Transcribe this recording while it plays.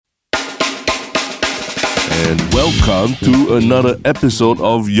and welcome to another episode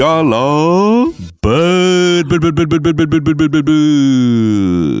of Yala Bird.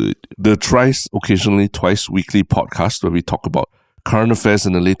 The thrice, occasionally twice weekly podcast where we talk about current affairs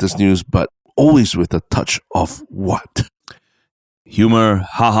and the latest news, but always with a touch of what? Humor,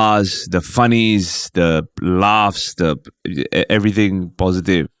 ha-has, the funnies, the laughs, the everything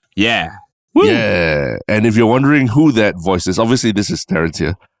positive. Yeah. Woo. Yeah. And if you're wondering who that voice is, obviously this is Terrence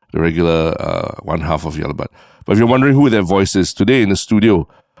here, the regular one half of Yellow But if you're wondering who that voice is, today in the studio,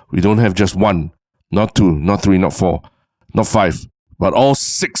 we don't have just one, not two, not three, not four, not five, but all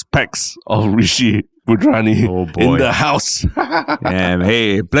 6 packs of Rishi Budhrani in the house.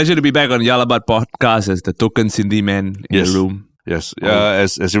 Hey, pleasure to be back on Yalabat podcast as the token Sindhi man in the room. Yes.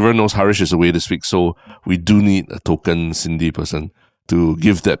 As everyone knows, Harish is away this week, so we do need a token Sindhi person to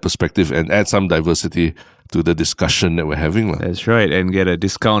give that perspective and add some diversity to the discussion that we're having. That's right, and get a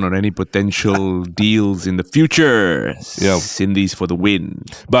discount on any potential deals in the future. Yeah. Sindhis for the win.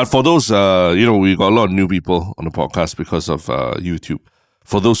 But for those, we got a lot of new people on the podcast because of YouTube.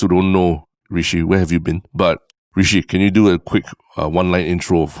 For those who don't know, Rishi, where have you been? But Rishi, can you do a quick one-line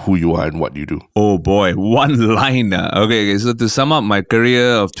intro of who you are and what you do? Oh boy, one line. Okay, so to sum up my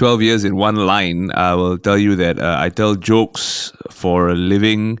career of 12 years in one line, I will tell you that I tell jokes for a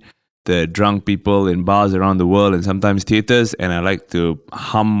living, the drunk people in bars around the world and sometimes theatres, and I like to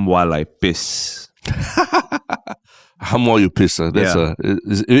hum while I piss. Hum while you piss.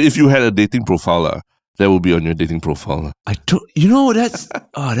 If you had a dating profile, that will be on your dating profile.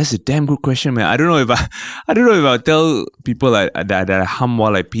 That's a damn good question, man. I don't know if I tell people that I hum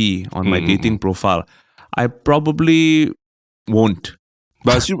while I pee on my dating profile. I probably won't.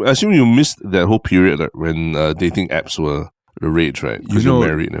 But I assume you missed that whole period when dating apps were the rage, right? Because you're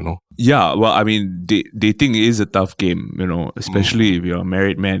married, Yeah, well, I mean, dating is a tough game, especially if you're a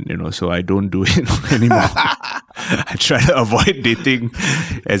married man, so I don't do it anymore. I try to avoid dating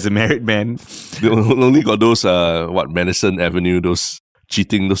as a married man. They only got those, Madison Avenue, those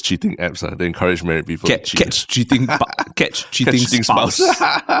cheating apps that encourage married people to cheat. Catch cheating spouse.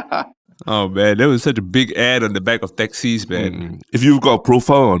 Oh, man, that was such a big ad on the back of taxis, man. If you've got a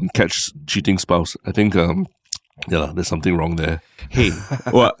profile on catch cheating spouse, I think... there's something wrong there. Hey,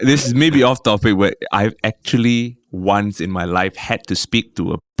 well, this is maybe off topic, but I've actually once in my life had to speak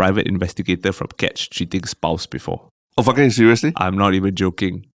to a private investigator from Catch Cheating Spouse before. Oh, fucking seriously? I'm not even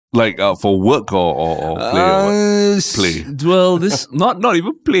joking. Like for work or play or what? Play? Well, this not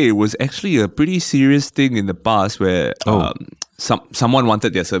even play. It was actually a pretty serious thing in the past where someone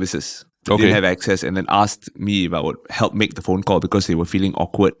wanted their services. They didn't have access and then asked me if I would help make the phone call because they were feeling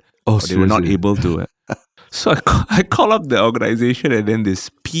awkward. Oh, or they were not able to. So I call up the organization and then this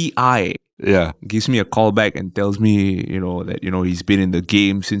PI gives me a call back and tells me, that, he's been in the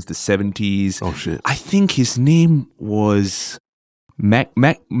game since the 70s. Oh, shit. I think his name was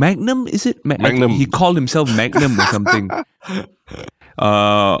Magnum, is it? Magnum. He called himself Magnum or something.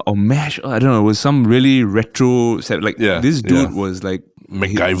 Or MASH, I don't know. It was some really retro, this dude was like...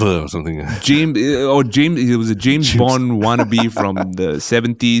 MacGyver or something. James, he was a James Bond wannabe from the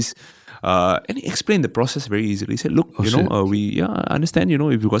 70s. And he explained the process very easily. He said, look, I understand, if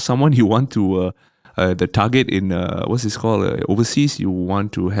you've got someone you want to, the target in, what's this called, overseas, you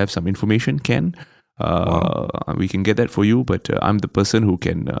want to have some information, we can get that for you, but I'm the person who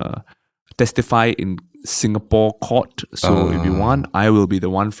can testify in Singapore court. So if you want, I will be the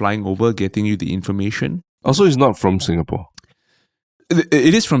one flying over, getting you the information. Also, he's not from Singapore.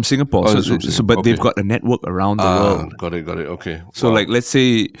 It is from Singapore, but they've got a network around the world. Got it, okay. So let's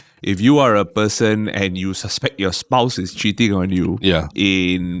say if you are a person and you suspect your spouse is cheating on you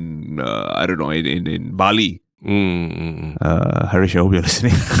in, in Bali. Harish, I hope you're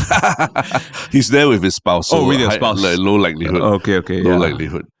listening. He's there with his spouse. So with your spouse. Low likelihood. Okay. Low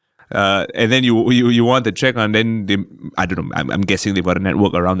likelihood. And then you want to check on, then they, I don't know, I'm guessing they've got a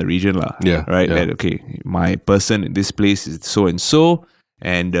network around the region. Right? Yeah. That, my person in this place is so and so,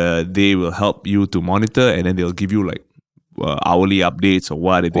 and they will help you to monitor, and then they'll give you like hourly updates or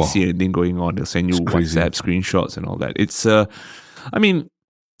what. If they see anything going on, they'll send you WhatsApp screenshots and all that. It's,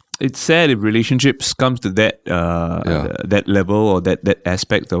 it's sad if relationships comes to that that level or that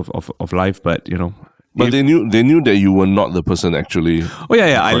aspect of life, but But they knew that you were not the person actually. Oh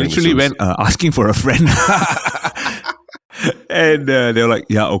yeah. I literally went asking for a friend, and they were like,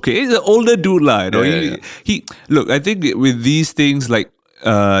 "Yeah, okay." He's an older dude, lah. He look. I think with these things like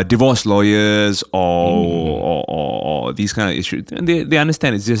divorce lawyers or these kind of issues, and they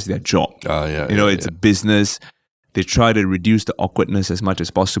understand it's just their job. It's a business. They try to reduce the awkwardness as much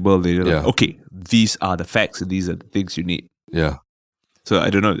as possible. They're like, okay, these are the facts. These are the things you need. Yeah. So I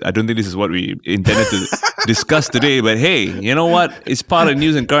don't know. I don't think this is what we intended to discuss today. But hey, you know what? It's part of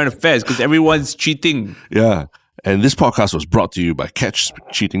news and current affairs because everyone's cheating. Yeah. And this podcast was brought to you by Catch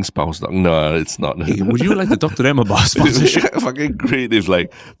Cheating Spouse. No, it's not. Hey, would you like to talk to them about sponsorship? Fucking great if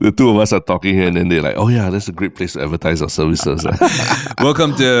like the two of us are talking here and then they're like, oh yeah, that's a great place to advertise our services.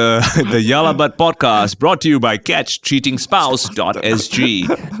 Welcome to the Yalabat podcast brought to you by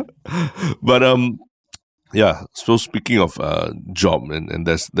catchcheatingspouse.sg. But yeah, so speaking of job, and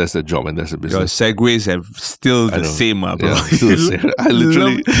that's the job and that's the business. Your segues are still the same, bro. Yeah, still the same. I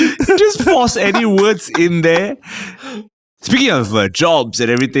literally just force any words in there. Speaking of jobs and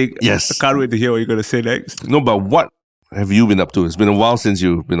everything, yes, I can't wait to hear what you're going to say next. No, but what have you been up to? It's been a while since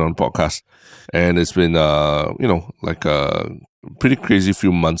you've been on podcast, and it's been like a pretty crazy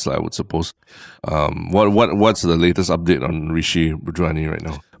few months, I would suppose. What's the latest update on Rishi Budhrani right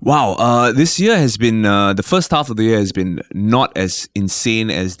now? Wow, this year has been the first half of the year has been not as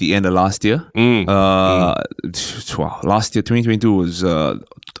insane as the end of last year. Wow, last year 2022 was a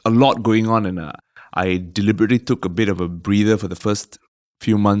lot going on, and I deliberately took a bit of a breather for the first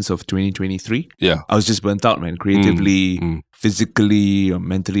few months of 2023. Yeah, I was just burnt out, man. Creatively, physically, or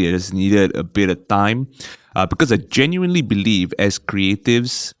mentally, I just needed a bit of time because I genuinely believe as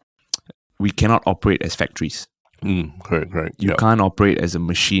creatives we cannot operate as factories. Correct. You can't operate as a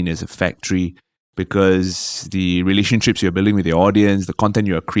machine, as a factory, because the relationships you're building with your audience, the content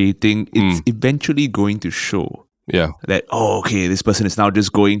you are creating, it's eventually going to show that, this person is now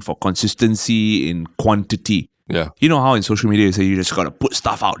just going for consistency in quantity. Yeah. You know how in social media you say you just got to put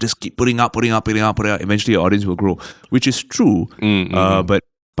stuff out, just keep putting out. Eventually your audience will grow, which is true. But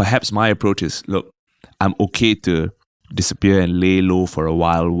perhaps my approach is, look, I'm okay to disappear and lay low for a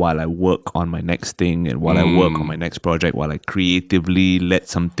while I work on my next thing and while I work on my next project, while I creatively let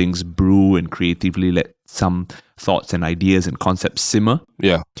some things brew and creatively let some thoughts and ideas and concepts simmer.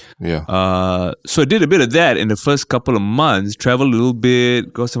 Yeah. So I did a bit of that in the first couple of months, traveled a little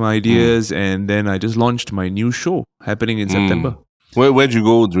bit, got some ideas, and then I just launched my new show happening in September. Where'd you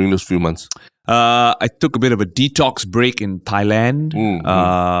go during those few months? I took a bit of a detox break in Thailand.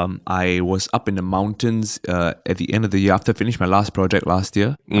 I was up in the mountains at the end of the year after I finished my last project last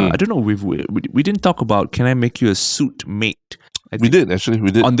year. I don't know, we didn't talk about Can I Make You a Suit Mate? We did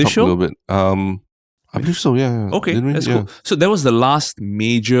on this show? A little bit. I believe so, yeah. Okay, that's cool. So that was the last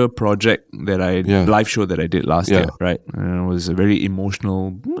major project that live show that I did last year, right? And it was a very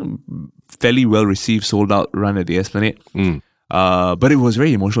emotional, fairly well received, sold out run at the Esplanade. But it was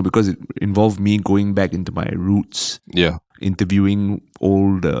very emotional because it involved me going back into my roots. Yeah. Interviewing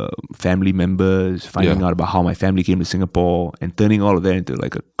old family members, finding out about how my family came to Singapore, and turning all of that into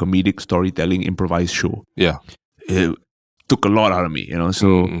like a comedic storytelling improvised show. Yeah. It took a lot out of me,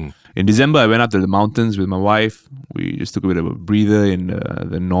 So in December, I went up to the mountains with my wife. We just took a bit of a breather in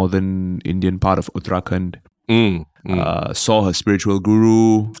the northern Indian part of Uttarakhand. Saw her spiritual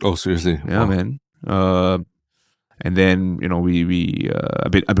guru. Oh, seriously? Yeah, man. And then,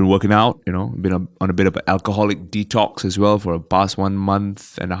 I've been working out, been on a bit of an alcoholic detox as well for the past 1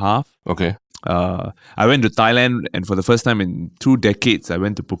 month and a half. Okay. I went to Thailand, and for the first time in 2 decades, I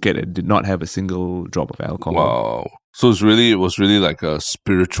went to Phuket and did not have a single drop of alcohol. Wow. So it was really like a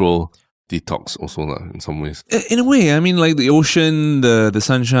spiritual detox also in some ways. In a way, I mean, like the ocean, the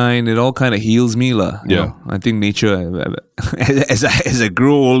sunshine, it all kind of heals me. Yeah. I think nature, as I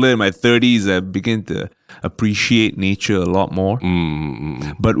grow older in my 30s, I begin to appreciate nature a lot more.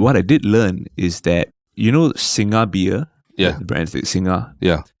 But what I did learn is that, Singa beer, the brand Singa,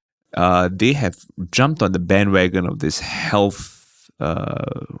 they have jumped on the bandwagon of this health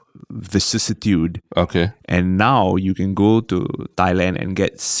vicissitude. Okay. And now you can go to Thailand and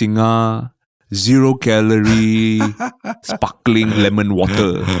get Singa 0 calorie sparkling lemon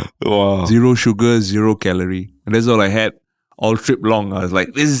water. Wow. 0 sugar, 0 calorie. And that's all I had all trip long. I was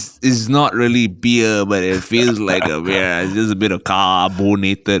like, this is not really beer, but it feels like a beer. It's just a bit of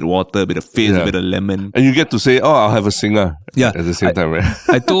carbonated water, a bit of fizz, a bit of lemon. And you get to say, I'll have a Singa at the same time, right?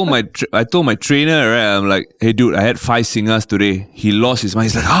 I told my trainer, right, I'm like, hey dude, I had 5 Singas today. He lost his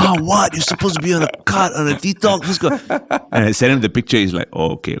mind. He's like, what? You're supposed to be on a cut, on a detox. Let's go. And I sent him the picture. He's like,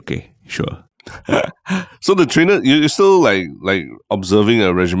 okay, sure. So the trainer, you're still like observing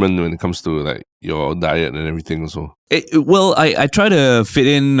a regimen when it comes to like your diet and everything also? Well, I try to fit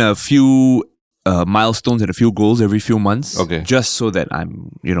in a few milestones and a few goals every few months. Okay. Just so that I'm,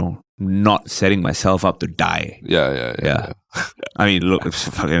 not setting myself up to die. Yeah. I mean, look,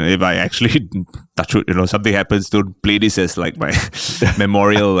 if I actually touch it, something happens, don't play this as like my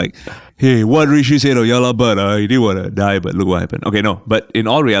memorial, like, hey, what Rishi said, but he didn't want to die, but look what happened. Okay, no, but in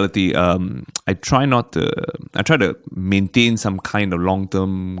all reality, I try to maintain some kind of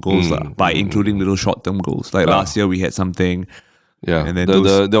long-term goals by including little short-term goals. Like last year we had something. Yeah, and then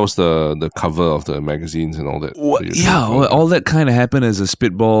that was the cover of the magazines and all that. All that kind of happened as a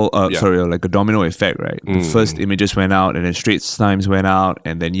spitball, like a domino effect, right? The first images went out, and then Straits Times went out,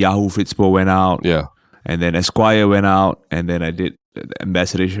 and then Yahoo Fitspo went out, and then Esquire went out, and then I did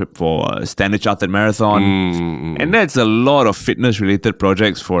ambassadorship for Standard Chartered Marathon, and that's a lot of fitness-related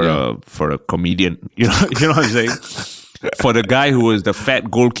projects for a comedian. You know what I'm saying? For the guy who was the fat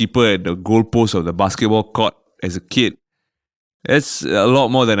goalkeeper at the goalpost of the basketball court as a kid. It's a lot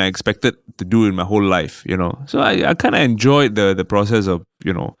more than I expected to do in my whole life, So I kind of enjoyed the process of,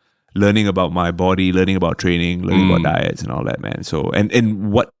 learning about my body, learning about training, learning about diets and all that, man. So,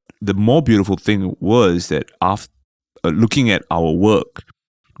 and what the more beautiful thing was that after looking at our work,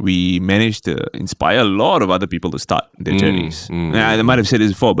 we managed to inspire a lot of other people to start their journeys. I might have said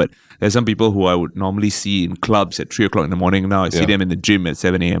this before, but there's some people who I would normally see in clubs at 3 o'clock in the morning. Now I see them in the gym at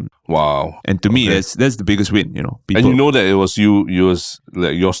 7 a.m. Wow. And to me, that's the biggest win, People. And you know that it was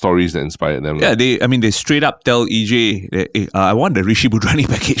like your stories that inspired them. Yeah, they straight up tell EJ, that, I want the Rishi Budhrani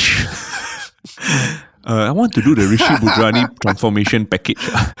package. I want to do the Rishi Budhrani transformation package.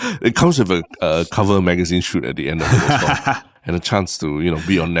 It comes with a cover magazine shoot at the end of it. And a chance to,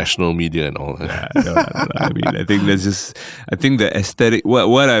 be on national media and all that. I mean, I think the aesthetic,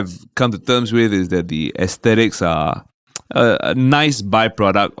 what I've come to terms with is that the aesthetics are a nice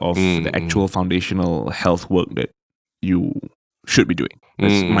byproduct of the actual foundational health work that you should be doing.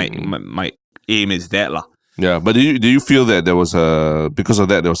 That's my aim is that lah. Yeah, but do you feel that because of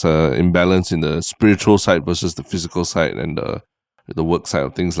that, there was a imbalance in the spiritual side versus the physical side and the work side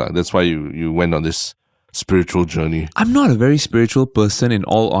of things like that's why you went on this spiritual journey? I'm not a very spiritual person, in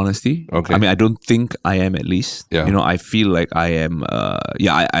all honesty. Okay. I mean, I don't think I am, at least. Yeah. I feel like I am,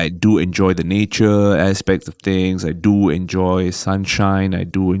 I do enjoy the nature aspect of things. I do enjoy sunshine. I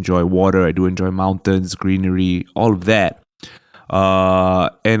do enjoy water. I do enjoy mountains, greenery, all of that.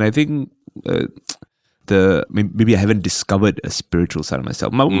 And I think maybe I haven't discovered a spiritual side of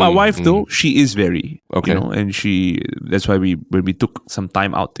myself. My wife, though, she is very, and that's why when we took some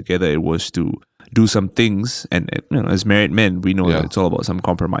time out together, it was to do some things, and as married men, we know that it's all about some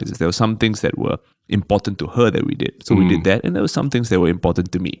compromises. There were some things that were important to her that we did, so we did that, and there were some things that were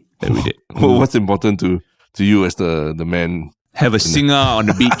important to me that we did. Well, what's important to you as the man? Have a singer on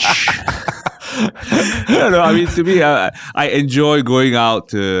the beach. No, I mean, to me, I enjoy going out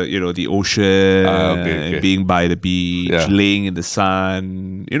to the ocean, being by the beach, laying in the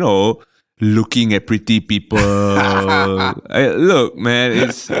sun, looking at pretty people. Look,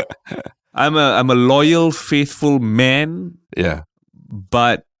 man, I'm a loyal, faithful man. Yeah.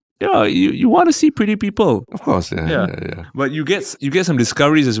 But you want to see pretty people. Of course, yeah. But you get some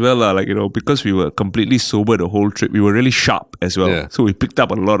discoveries as well, because we were completely sober the whole trip. We were really sharp as well. Yeah. So we picked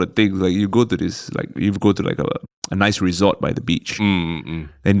up a lot of things. Like you go to a nice resort by the beach. And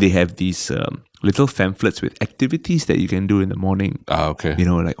they have these little pamphlets with activities that you can do in the morning. Okay.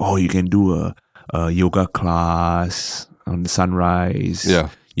 You can do a yoga class on the sunrise. Yeah.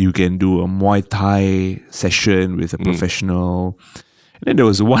 You can do a Muay Thai session with a professional. And then there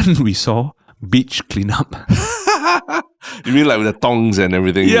was one we saw, beach cleanup. You mean like with the tongs and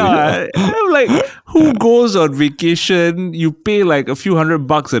everything? Yeah. I'm like, who goes on vacation? You pay like a few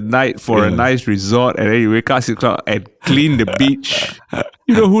 $100 a night for a nice resort, and then you wake up 6 o'clock and clean the beach.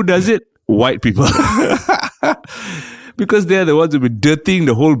 You know who does it? White people. Because they're the ones who've been dirtying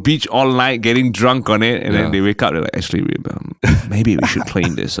the whole beach all night, getting drunk on it, and then they wake up, they're like, actually, maybe we should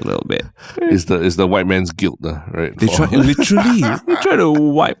clean this a little bit. It's the white man's guilt, right? They try to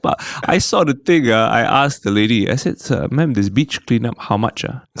wipe out. I saw the thing, I asked the lady, I said, "Sir, ma'am, this beach cleanup, how much?"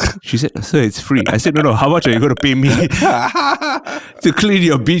 She said, "Sir, it's free." I said, no, how much are you going to pay me to clean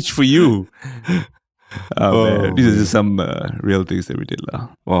your beach for you? Man, these are just some real things that we did.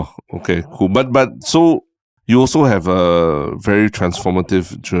 Oh, okay, cool. But so you also have a very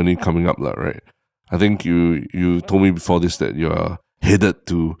transformative journey coming up, right? I think you told me before this that you're headed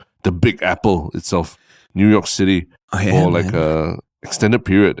to the Big Apple itself, New York City, for like a extended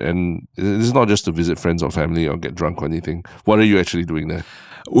period. And it's not just to visit friends or family or get drunk or anything. What are you actually doing there?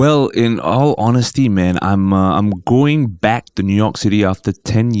 Well, in all honesty, man, I'm going back to New York City after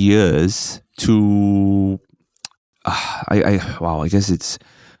 10 years to I guess it's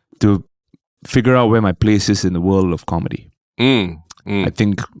to figure out where my place is in the world of comedy. I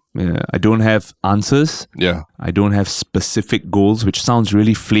think I don't have answers. Yeah. I don't have specific goals, which sounds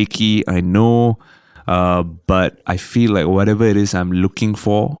really flaky, I know. But I feel like whatever it is I'm looking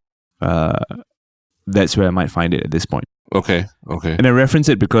for, that's where I might find it at this point. Okay. And I reference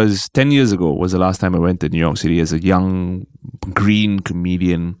it because 10 years ago was the last time I went to New York City as a young, green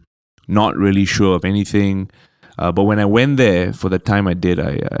comedian, not really sure of anything. But when I went there, for the time I did,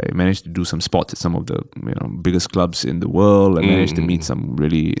 I managed to do some spots at some of the biggest clubs in the world. I managed to meet some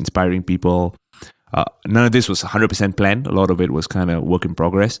really inspiring people. None of this was 100% planned. A lot of it was kind of work in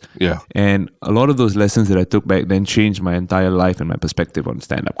progress. Yeah. And a lot of those lessons that I took back then changed my entire life and my perspective on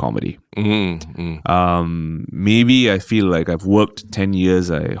stand-up comedy. Maybe I feel like I've worked 10 years.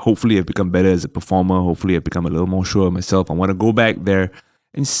 Hopefully I've become better as a performer. Hopefully I've become a little more sure of myself. I want to go back there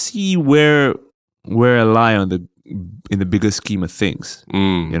and see where I lie in the bigger scheme of things.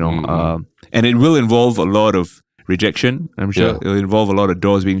 And it will involve a lot of rejection, I'm sure. It'll involve a lot of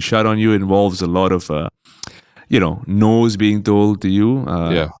doors being shut on you. It involves a lot of, no's being told to you.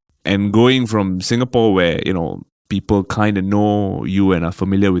 And going from Singapore where, people kind of know you and are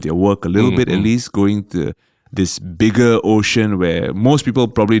familiar with your work a little bit, at least, going to this bigger ocean where most people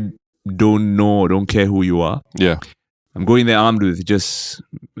probably don't know or don't care who you are. Yeah. I'm going there armed with just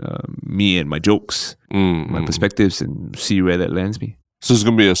me and my jokes, my perspectives, and see where that lands me. So it's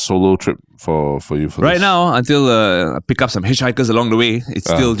going to be a solo trip for you for right this? now, until I pick up some hitchhikers along the way, it's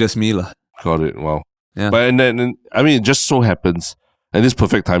still just me. Got it. Wow. Yeah. But and then, it just so happens, and it's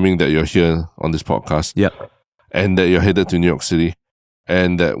perfect timing that you're here on this podcast. Yeah. And that you're headed to New York City,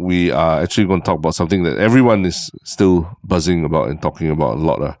 and that we are actually going to talk about something that everyone is still buzzing about and talking about a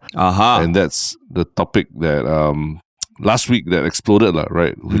lot. And that's the topic that last week that exploded,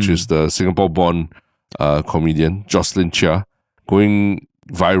 right? Which is the Singapore-born comedian Jocelyn Chia going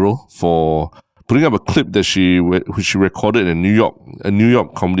viral for putting up a clip that which she recorded in New York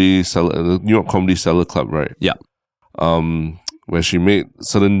Comedy Cellar Club, right? Yeah. Where she made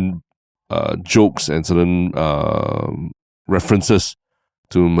certain jokes and certain references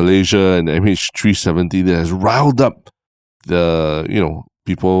to Malaysia and MH370 that has riled up the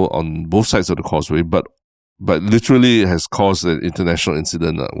people on both sides of the causeway, but literally has caused an international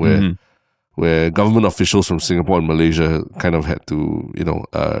incident where government officials from Singapore and Malaysia kind of had to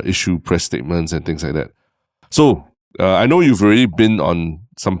issue press statements and things like that. So I know you've already been on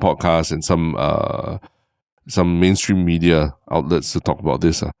some podcasts and some mainstream media outlets to talk about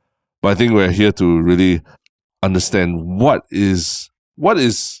this. But I think we're here to really understand what is going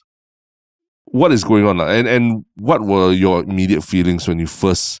on, and what were your immediate feelings when you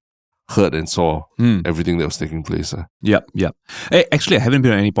first heard and saw everything that was taking place. Yep. Hey, actually, I haven't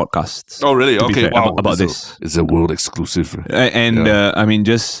been on any podcasts. Oh, really? Okay. Wow. About this. It's a world exclusive.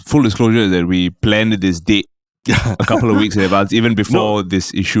 Just full disclosure that we planned this date a couple of weeks in advance, even before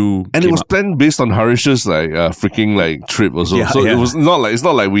this issue. And it was planned based on Harish's freaking trip also. It was it's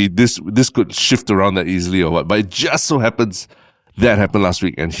not like this could shift around that easily or what. But it just so happens that happened last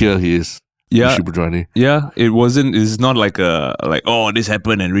week, and here he is. Rishi Budhrani. Yeah, it's not like this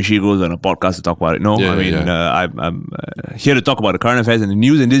happened and Rishi goes on a podcast to talk about it. No, I'm here to talk about the current affairs and the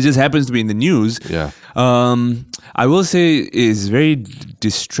news, and this just happens to be in the news. Yeah. I will say it's very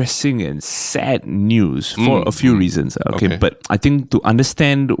distressing and sad news for a few reasons. Okay, but I think to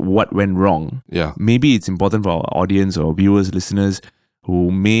understand what went wrong, maybe it's important for our audience or viewers, listeners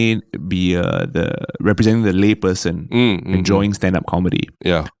who may be representing the layperson enjoying stand-up comedy.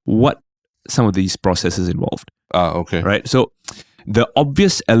 Yeah. What some of these processes involved. Okay. Right? So the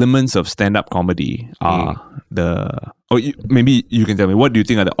obvious elements of stand-up comedy are maybe you can tell me, what do you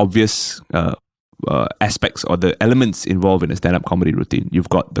think are the obvious aspects or the elements involved in a stand-up comedy routine? You've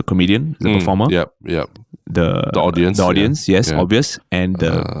got the comedian, the performer. Yep. The audience. The audience, yes, obvious. And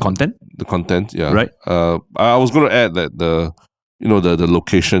the content. The content, yeah. Right. I was going to add that the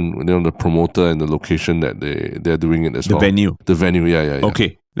location, the promoter and the location that they're doing it as well. The venue, yeah.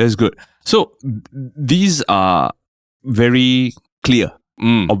 Okay, that's good. So these are very clear,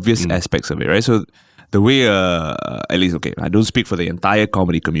 obvious aspects of it, right? So the way, at least, okay, I don't speak for the entire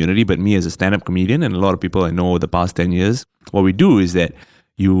comedy community, but me as a stand-up comedian and a lot of people I know over the past 10 years, what we do is that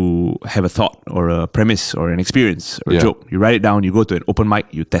you have a thought or a premise or an experience or a joke. You write it down, you go to an open mic,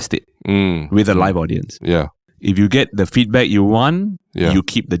 you test it with a live audience. Yeah. If you get the feedback you want, you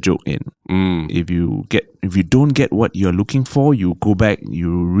keep the joke in. If you don't get what you're looking for, you go back, you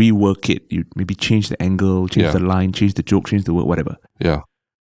rework it, you maybe change the angle, change the line, change the joke, change the word, whatever. Yeah.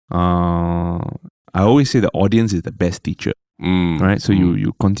 I always say the audience is the best teacher. Right? So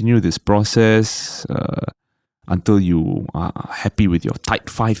you continue this process until you are happy with your tight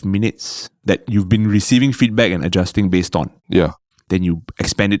 5 minutes that you've been receiving feedback and adjusting based on. Yeah. then you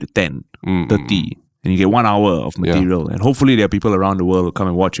expand it to 10, 30, and you get 1 hour of material. And hopefully there are people around the world who come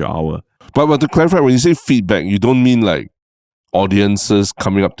and watch your hour. But to clarify, when you say feedback, you don't mean like audiences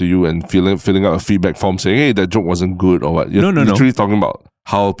coming up to you and filling out a feedback form saying, hey, that joke wasn't good or what. You're literally talking about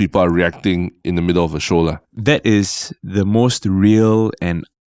how people are reacting in the middle of a show. That is the most real and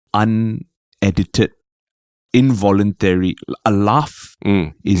unedited, involuntary. A laugh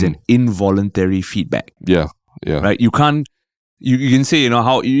is an involuntary feedback. Yeah. Right? You can't. You can say,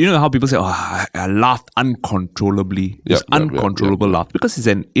 how people say, I laughed uncontrollably. It's uncontrollable laugh because it's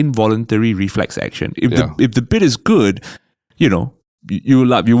an involuntary reflex action. If the bit is good, you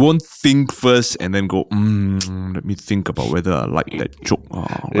laugh. You won't think first and then go, let me think about whether I like that joke.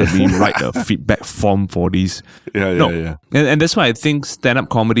 Let me write a feedback form for these. Yeah. And that's why I think stand-up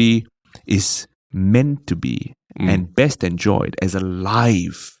comedy is meant to be and best enjoyed as a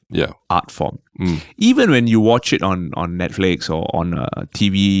live art form. Even when you watch it on Netflix or on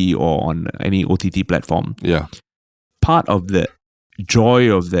TV or on any OTT platform, part of the joy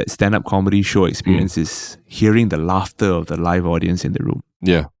of that stand-up comedy show experience is hearing the laughter of the live audience in the room.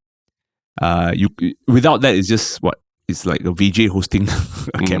 Without that, it's just it's like a VJ hosting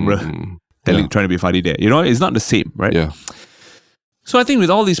a camera, trying to be funny there. It's not the same, right? So I think with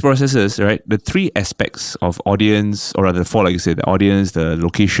all these processes, right, the 3 aspects of audience, or rather the 4, like you said, the audience, the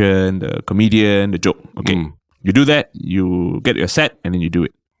location, the comedian, the joke. Okay, you do that, you get your set, and then you do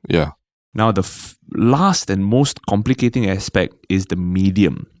it. Now the last and most complicating aspect is the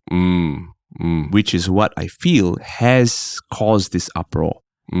medium, which is what I feel has caused this uproar.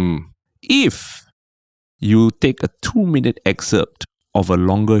 If you take a 2-minute excerpt of a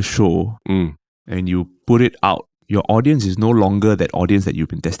longer show and you put it out, your audience is no longer that audience that you've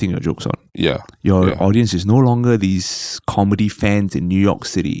been testing your jokes on. Your audience is no longer these comedy fans in New York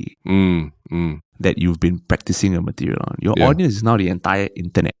City that you've been practicing your material on. Your audience is now the entire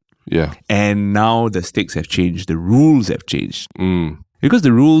internet. And now the stakes have changed. The rules have changed. Because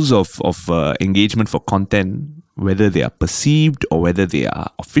the rules of engagement for content, whether they are perceived or whether they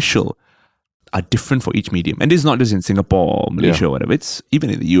are official, are different for each medium. And this is not just in Singapore or Malaysia or whatever. It's even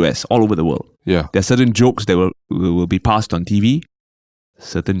in the US, all over the world. There are certain jokes that will be passed on TV.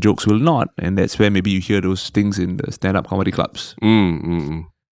 Certain jokes will not. And that's where maybe you hear those things in the stand-up comedy clubs.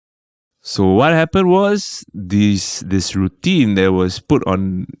 So what happened was this routine that was put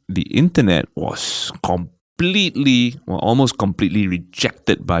on the internet was almost completely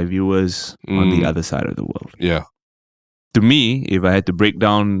rejected by viewers on the other side of the world. To me, if I had to break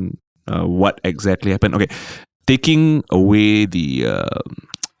down what exactly happened, okay, taking away the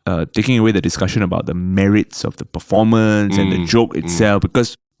discussion about the merits of the performance and the joke itself,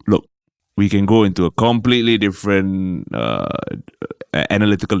 because look, we can go into a completely different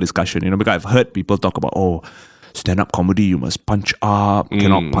analytical discussion, because I've heard people talk about, stand-up comedy, you must punch up,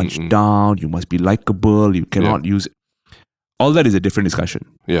 cannot punch down, you must be likable, you cannot use it. All that is a different discussion.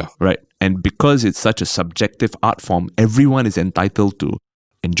 Right? And because it's such a subjective art form, everyone is entitled to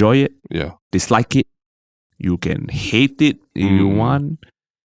enjoy it, dislike it, you can hate it if you want.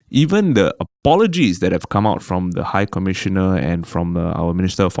 Even the apologies that have come out from the High Commissioner and from our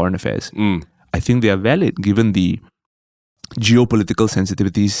Minister of Foreign Affairs, I think they are valid given the geopolitical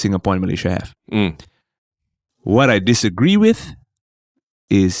sensitivities Singapore and Malaysia have. What I disagree with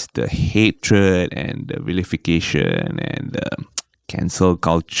is the hatred and the vilification and the cancel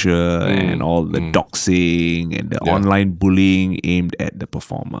culture and all the doxing and the online bullying aimed at the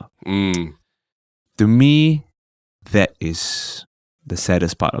performer. To me, that is the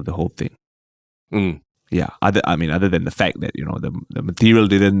saddest part of the whole thing. Other than the fact that the material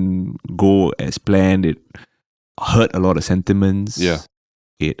didn't go as planned, it hurt a lot of sentiments.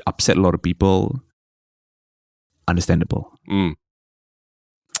 It upset a lot of people. Understandable.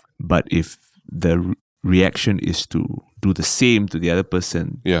 But if the reaction is to do the same to the other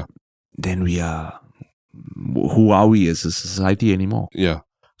person, then who are we as a society anymore?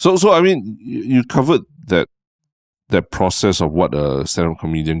 So I mean, you covered that process of what a stand-up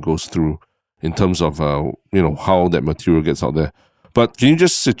comedian goes through in terms of how that material gets out there. But can you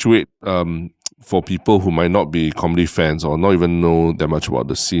just situate for people who might not be comedy fans or not even know that much about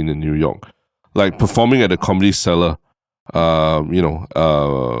the scene in New York, like performing at a Comedy Cellar, a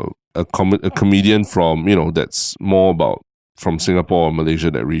comedian from that's more about from Singapore or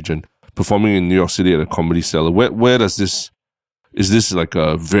Malaysia, that region, performing in New York City at a Comedy Cellar. Where does this, is this like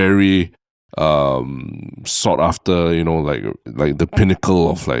a very sought after, like the pinnacle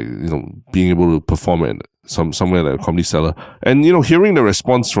of being able to perform at somewhere like a Comedy Cellar, and hearing the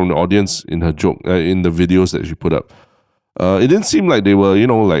response from the audience in her joke in the videos that she put up, it didn't seem like they were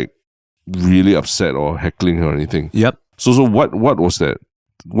like really upset or heckling her or anything. So what was that?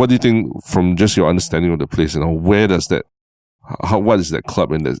 What do you think from just your understanding of the place? Where does that? What is that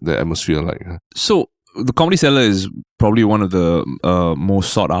club and the atmosphere like? So the Comedy Cellar is probably one of the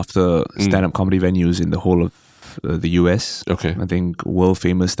most sought after stand-up comedy venues in the whole of the US. Okay. I think world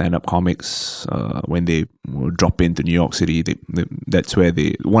famous stand-up comics, when they drop into New York City, that's where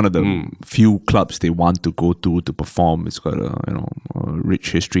one of the few clubs they want to go to perform. It's got a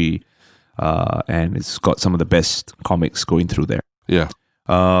rich history, and it's got some of the best comics going through there. Yeah.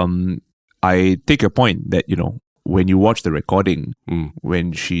 I take your point that when you watch the recording,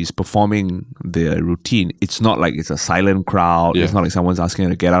 when she's performing the routine, it's not like it's a silent crowd. Yeah. It's not like someone's asking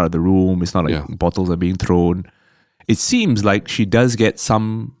her to get out of the room. It's not like bottles are being thrown. It seems like she does get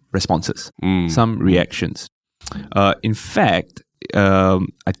some responses, some reactions. In fact,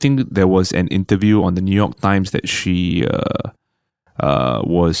 I think there was an interview on the New York Times that she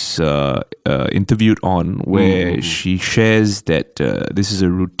was interviewed on, where she shares that this is a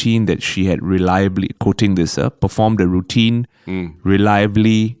routine that she had reliably, quoting this, performed a routine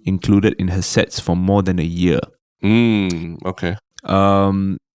reliably included in her sets for more than a year. Okay.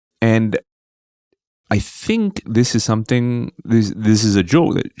 And I think this is something, this is a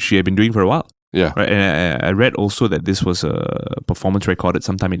joke that she had been doing for a while. Yeah. Right? And I read also that this was a performance recorded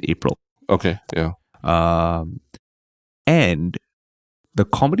sometime in April. Okay, yeah. And the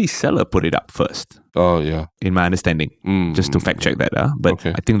Comedy Cellar put it up first. Oh, yeah. In my understanding. Just to fact check that. But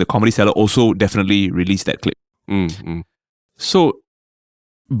okay. I think the Comedy Cellar also definitely released that clip. So,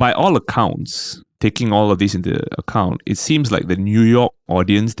 by all accounts, taking all of this into account, it seems like the New York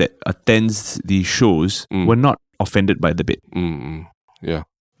audience that attends these shows were not offended by the bit. Yeah.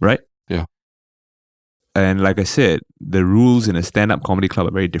 Right? Yeah. And like I said, the rules in a stand-up comedy club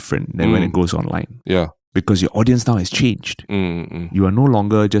are very different than when it goes online. Yeah. Because your audience now has changed. You are no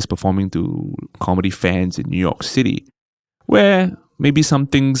longer just performing to comedy fans in New York City, where maybe some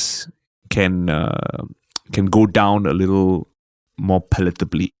things can go down a little more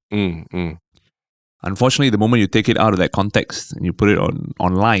palatably. Unfortunately, the moment you take it out of that context and you put it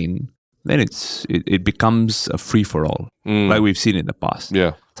online, then it becomes a free-for-all, like we've seen in the past.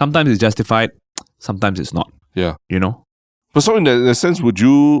 Yeah. Sometimes it's justified, sometimes it's not. Yeah. But so in that sense, would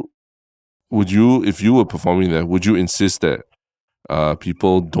you, if you were performing there, would you insist that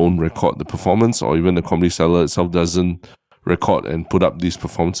people don't record the performance, or even the Comedy Cellar itself doesn't record and put up these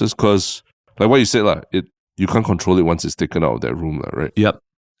performances? Because, like what you said, you can't control it once it's taken out of that room, right? Yep.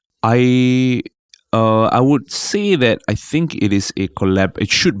 I would say that I think it is it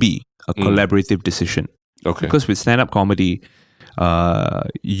should be a collaborative decision. Okay. Because with stand-up comedy,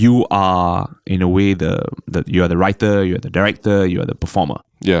 you are, in a way, you are the writer, you are the director, you are the performer.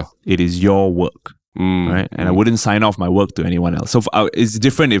 Yeah. It is your work, right? And I wouldn't sign off my work to anyone else. So it's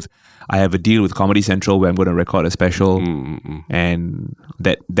different if I have a deal with Comedy Central where I'm going to record a special and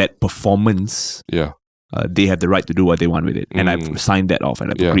that performance, they have the right to do what they want with it. And I've signed that off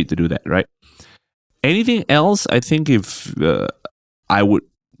and I've agreed to do that, right? Anything else, I think if I would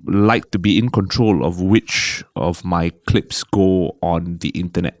like to be in control of which of my clips go on the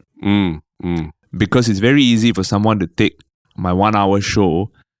internet. Because it's very easy for someone to take my 1 hour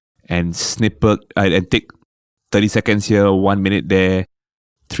show and snippet and take 30 seconds here, 1 minute there,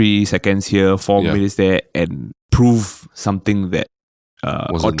 3 seconds here, 4 minutes there, and prove something that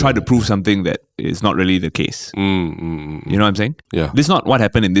or try to prove something that is not really the case. You know what I'm saying? Yeah. This is not what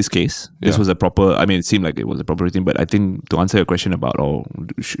happened in this case. This was a proper, it seemed like it was a proper routine, but I think to answer your question about,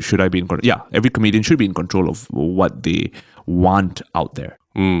 should I be in control? Yeah, every comedian should be in control of what they want out there.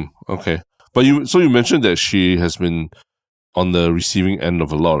 Okay. But you mentioned that she has been on the receiving end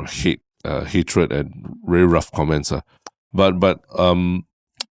of a lot of hatred and very rough comments. But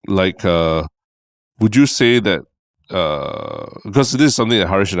would you say that, because this is something that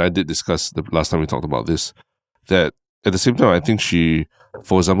Harish and I did discuss the last time we talked about this, that at the same time, I think she,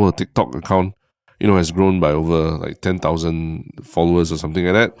 for example, her TikTok account, has grown by over 10,000 followers or something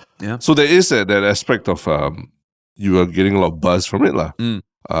like that. Yeah. So there is that aspect of you are getting a lot of buzz from it.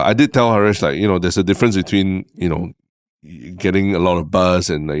 I did tell Harish, there's a difference between, getting a lot of buzz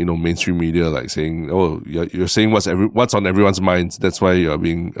and, mainstream media, saying, you're saying what's on everyone's minds. That's why you're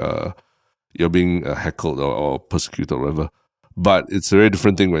being heckled or persecuted or whatever. But it's a very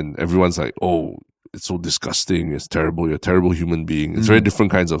different thing when everyone's like, oh, it's so disgusting, it's terrible, you're a terrible human being. It's very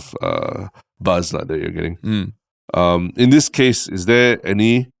different kinds of buzz that you're getting. In this case, is there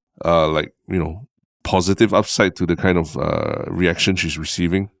any positive upside to the kind of reaction she's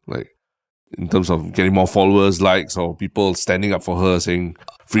receiving? In terms of getting more followers, likes, or people standing up for her, saying,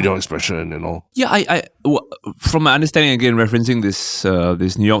 freedom of expression and all. Yeah, from my understanding, again, referencing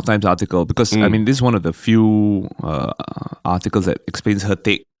this New York Times article, because I mean, this is one of the few articles that explains her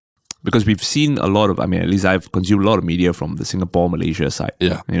take. Because we've seen a lot of, I mean, at least I've consumed a lot of media from the Singapore, Malaysia side.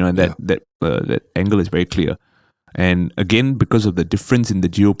 Yeah. And that angle is very clear. And again, because of the difference in the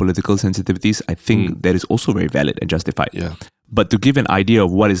geopolitical sensitivities, I think that is also very valid and justified. Yeah. But to give an idea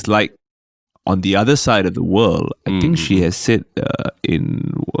of what it's like on the other side of the world, I think she has said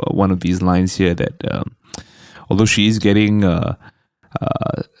in one of these lines here that although she is getting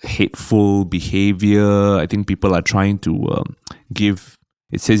hateful behavior, I think people are trying to give...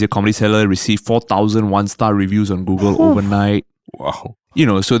 It says your Comedy Cellar received 4,000 one-star reviews on Google overnight. Wow.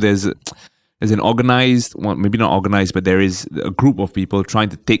 So there's an organized, well, maybe not organized, but there is a group of people trying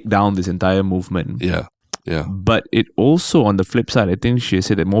to take down this entire movement. Yeah. Yeah. But it also, on the flip side, I think she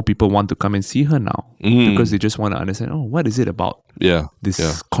said that more people want to come and see her now because they just want to understand, what is it about? Yeah.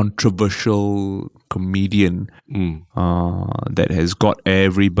 This controversial comedian that has got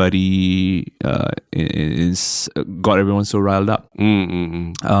everybody, got everyone so riled up.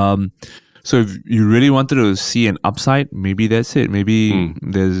 So if you really wanted to see an upside, maybe that's it. Maybe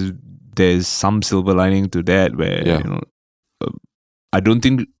there's some silver lining to that where, I don't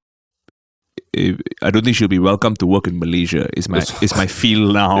think she'll be welcome to work in Malaysia. Is my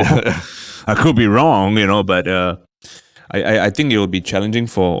feel now. I could be wrong, but I think it will be challenging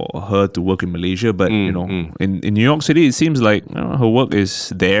for her to work in Malaysia. But in New York City, it seems like her work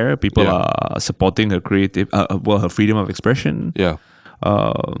is there. People are supporting her creative, her freedom of expression. Yeah.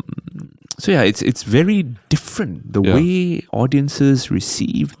 So it's very different. The way audiences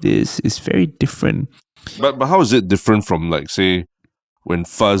receive this is very different. But how is it different from, like, say, when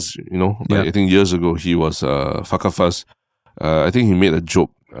Fuzz, I think years ago, he was Fakar Fuzz. I think he made a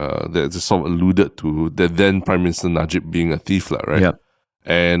joke that just sort of alluded to the then Prime Minister Najib being a thief, right? Yeah.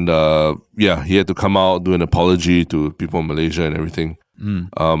 And he had to come out, do an apology to people in Malaysia and everything.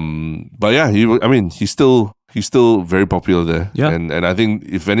 But yeah, he's still very popular there. Yeah. And I think,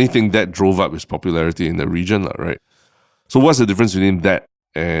 if anything, that drove up his popularity in the region, right? So what's the difference between that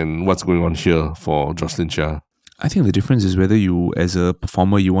and what's going on here for Jocelyn Chia? I think the difference is whether you, as a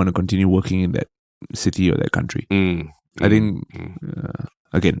performer, you want to continue working in that city or that country. I think,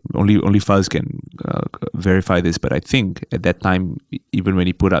 again, only Fuzz can verify this, but I think at that time, even when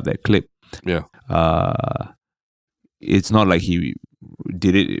he put up that clip, it's not like he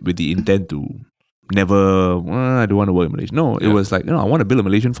did it with the intent to never, I don't want to work in Malaysia. No, it was like, I want to build a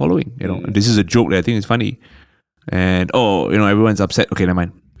Malaysian following. This is a joke that I think is funny. And, everyone's upset. Okay, never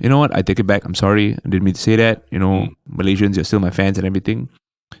mind. You know what? I take it back. I'm sorry. I didn't mean to say that. Malaysians, you're still my fans and everything.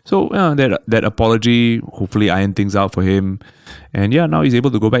 So that apology hopefully ironed things out for him. And now he's able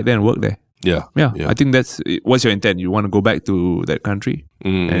to go back there and work there. Yeah. I think that's, what's your intent? You want to go back to that country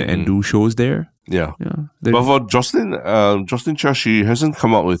and do shows there? Yeah. But for Jocelyn Chia, she hasn't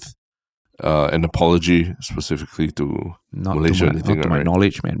come out with an apology specifically to Malaysia or anything, not to my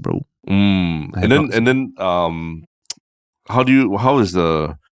knowledge, man, bro. And then how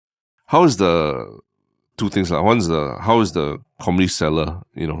is the two things? Like, one is how is the Comedy Cellar,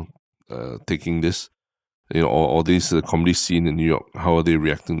 taking this, or this comedy scene in New York? How are they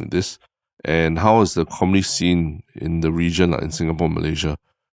reacting to this? And how is the comedy scene in the region, in Singapore, Malaysia,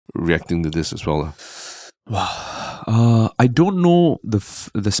 reacting to this as well? Wow. I don't know the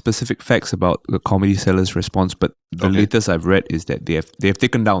specific facts about the Comedy Cellar's response, but the latest I've read is that they have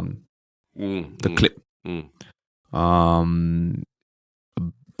taken down the clip.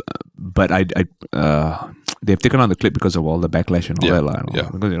 But they've taken on the clip because of all the backlash and all that.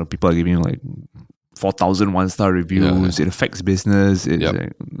 Because people are giving 4,000 one-star reviews. It affects business.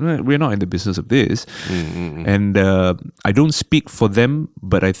 We're not in the business of this. And I don't speak for them,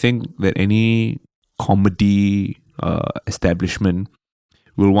 but I think that any comedy establishment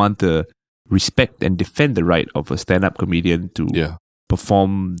will want to respect and defend the right of a stand-up comedian to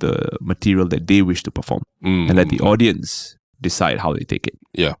perform the material that they wish to perform and let the audience decide how they take it.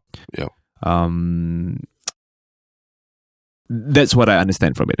 That's what I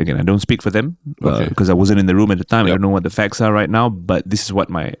understand from it. Again, I don't speak for them because I wasn't in the room at the time. I don't know what the facts are right now, but this is what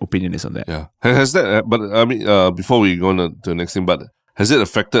my opinion is on that. Yeah. Has that, but I mean, before we go on to the next thing, but has it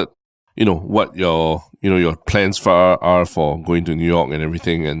affected, what your plans are for going to New York and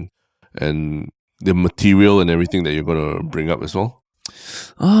everything, and the material and everything that you're going to bring up as well?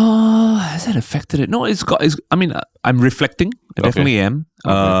 Has that affected it? No, I'm reflecting. I definitely am.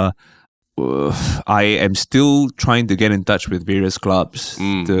 I am still trying to get in touch with various clubs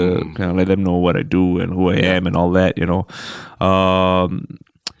to kind of let them know what I do and who I am and all that,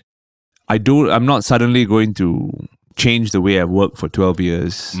 I'm not suddenly going to changed the way I've worked for 12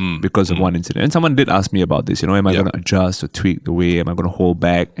 years because of one incident. And someone did ask me about this, am I going to adjust or tweak the way? Am I going to hold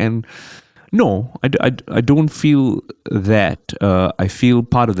back? And no, I don't feel that. I feel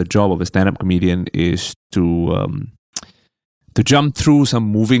part of the job of a stand-up comedian is to jump through some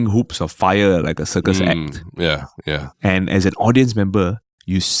moving hoops of fire like a circus act. Yeah. And as an audience member,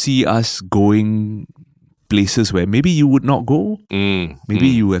 you see us going places where maybe you would not go. Maybe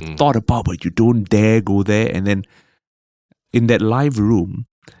you have thought about, but you don't dare go there. And then in that live room,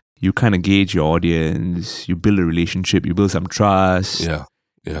 you kind of gauge your audience, you build a relationship, you build some trust. Yeah.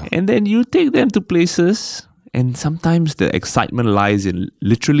 And then you take them to places, and sometimes the excitement lies in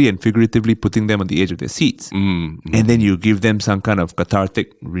literally and figuratively putting them on the edge of their seats. And then you give them some kind of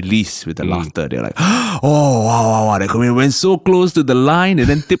cathartic release with the laughter. They're like, oh, wow, that comedian went so close to the line and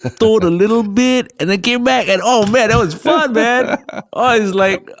then tiptoed a little bit and then came back and oh man, that was fun, man. Oh, it's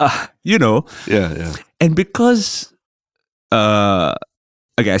like, Yeah. And because, I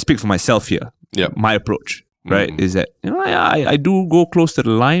speak for myself here. Yeah. My approach, right, is that I do go close to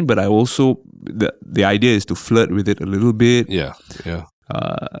the line, but I also the idea is to flirt with it a little bit. Yeah.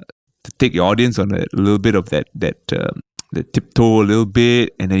 To take your audience on a little bit of that the tiptoe a little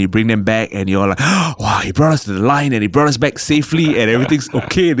bit, and then you bring them back, and you're like, wow, he brought us to the line, and he brought us back safely, and everything's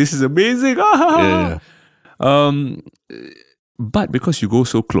okay. This is amazing. Yeah. But because you go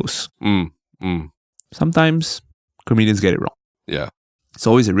so close, sometimes comedians get it wrong. Yeah. It's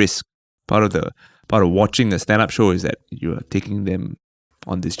always a risk. Part of watching a stand-up show is that you are taking them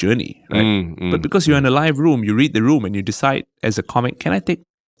on this journey, right? But because you're in a live room, you read the room and you decide as a comic, can I take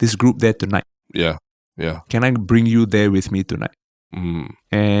this group there tonight? Yeah. Can I bring you there with me tonight?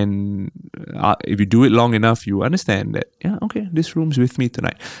 And if you do it long enough, you understand that, okay, this room's with me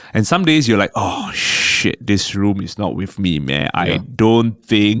tonight. And some days you're like, oh shit, this room is not with me, man. I don't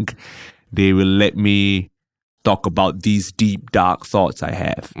think they will let me talk about these deep, dark thoughts I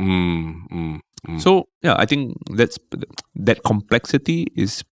have. So, I think that complexity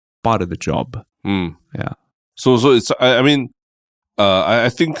is part of the job. Yeah. So it's, I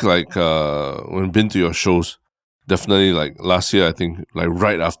think like when I've been to your shows, definitely like last year, I think like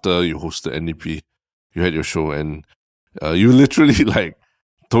right after you hosted NDP, you had your show and you literally like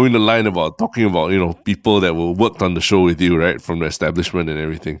towing the line about talking about, people that were worked on the show with you, right? From the establishment and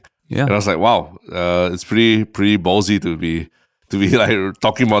everything. Yeah. And I was like, wow, it's pretty ballsy to be like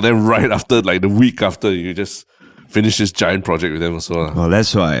talking about them right after, like the week after you just finished this giant project with them as well. Well,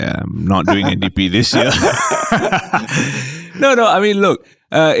 that's why I'm not doing NDP this year. No, I mean, look,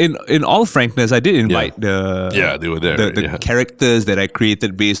 in all frankness, I did invite they were there, the characters that I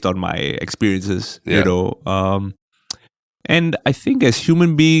created based on my experiences, and I think as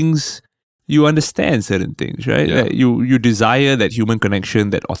human beings, you understand certain things, right? Yeah. You desire that human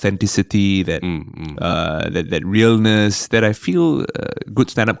connection, that authenticity, that that realness that I feel good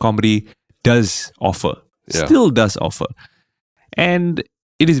stand-up comedy does offer, still does offer. And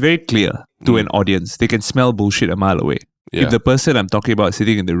it is very clear to an audience. They can smell bullshit a mile away. Yeah. If the person I'm talking about is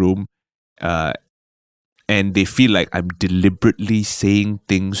sitting in the room and they feel like I'm deliberately saying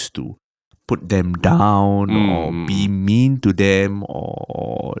things to put them down or be mean to them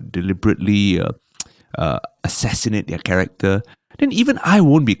or deliberately assassinate their character, then even I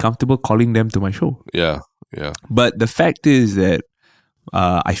won't be comfortable calling them to my show. Yeah. But the fact is that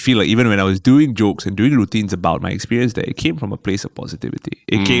I feel like even when I was doing jokes and doing routines about my experience there, it came from a place of positivity.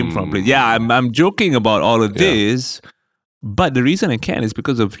 It came from a place, I'm joking about all of this, but the reason I can is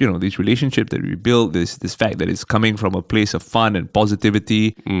because of, these relationships that we build, this fact that it's coming from a place of fun and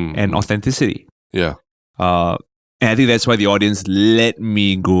positivity and authenticity. Yeah. And I think that's why the audience let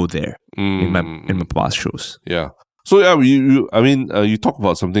me go there in my past shows. Yeah. So you talk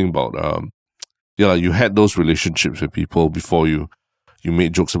about something about you had those relationships with people before you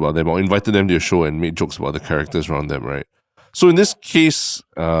made jokes about them or invited them to your show and made jokes about the characters around them, right? So in this case,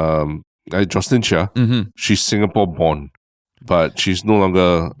 Jocelyn Chia, she's Singapore born, but she's no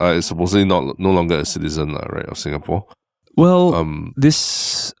longer supposedly no longer a citizen, right, of Singapore. Well,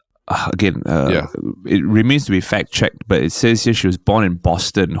 this again, it remains to be fact checked, but it says here she was born in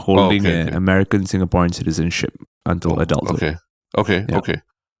Boston, holding an American Singaporean citizenship until adulthood. Okay.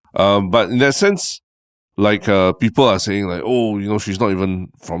 But in that sense, like people are saying like, she's not even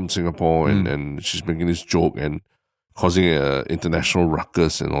from Singapore and she's making this joke and causing an international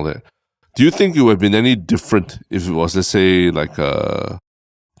ruckus and all that. Do you think it would have been any different if it was, let's say, like a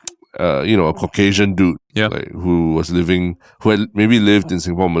Caucasian dude, like who had maybe lived in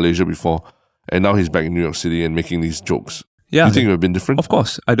Singapore, Malaysia before, and now he's back in New York City and making these jokes? Yeah, do you think it would have been different? Of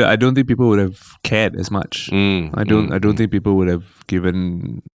course, I don't think people would have cared as much. I don't think people would have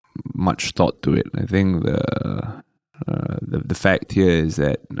given much thought to it. I think the fact here is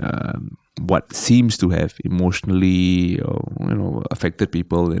that what seems to have emotionally, affected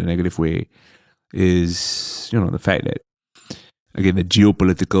people in a negative way is, the fact that, again, the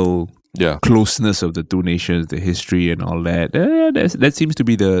geopolitical closeness of the two nations, the history and all that. That seems to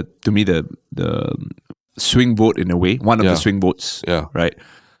be the swing vote in a way, one of the swing votes, right?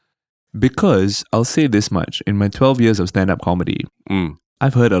 Because I'll say this much: in my 12 years of stand-up comedy,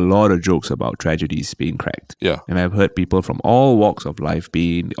 I've heard a lot of jokes about tragedies being cracked. Yeah. And I've heard people from all walks of life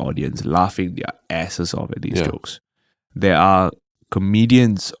being in the audience, laughing their asses off at these jokes. There are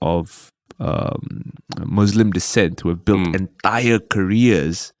comedians of Muslim descent who have built entire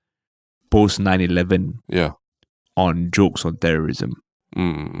careers post 9/11 on jokes on terrorism.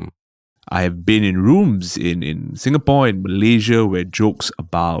 I have been in rooms in Singapore and Malaysia where jokes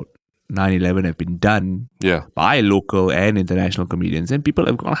about 9/11 have been done by local and international comedians, and people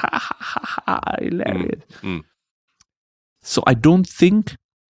have gone, ha ha ha ha, hilarious. So I don't think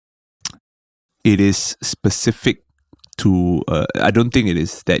it is specific to, I don't think it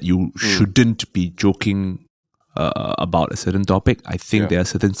is that you shouldn't be joking about a certain topic. I think there are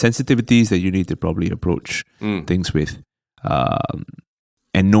certain sensitivities that you need to probably approach things with,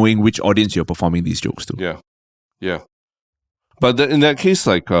 and knowing which audience you're performing these jokes to. Yeah. But in that case,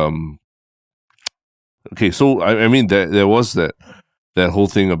 like, okay, so I mean, there was that whole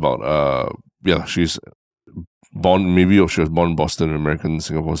thing about she's born, maybe she was born in Boston, American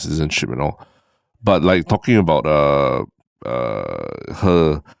Singapore citizenship and all. But like talking about her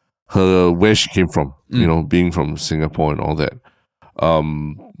where she came from, being from Singapore and all that.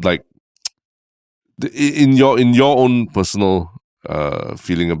 Like in your own personal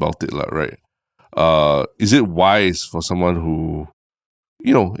feeling about it, like, right? Is it wise for someone who,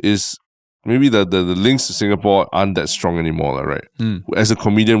 is maybe the links to Singapore aren't that strong anymore, like, right? As a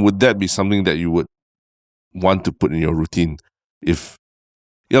comedian, would that be something that you would want to put in your routine? If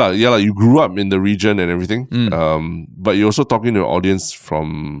you grew up in the region and everything, but you're also talking to an audience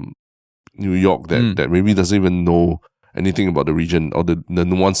from New York that maybe doesn't even know anything about the region or the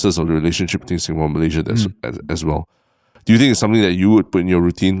nuances of the relationship between Singapore and Malaysia as well. Do you think it's something that you would put in your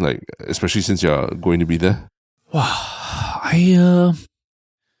routine, like, especially since you're going to be there? Wow,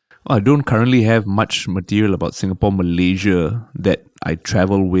 I don't currently have much material about Singapore, Malaysia that I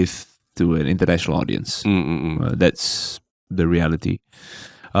travel with to an international audience. That's the reality.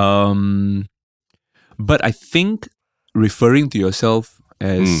 But I think referring to yourself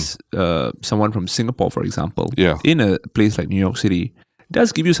as someone from Singapore, for example, in a place like New York City,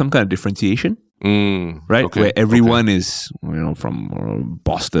 does give you some kind of differentiation. Right? Okay, where everyone is, from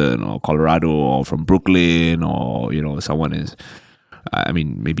Boston or Colorado or from Brooklyn, or, someone is, I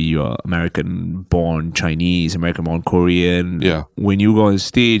mean, maybe you're American-born Chinese, American-born Korean. Yeah. When you go on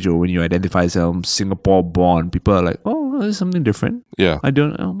stage or when you identify as Singapore-born, people are like, oh, there's something different. Yeah. I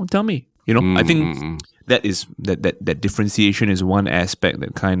don't know. Tell me. I think that is that differentiation is one aspect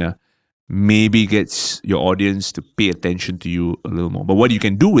that kind of maybe gets your audience to pay attention to you a little more. But what you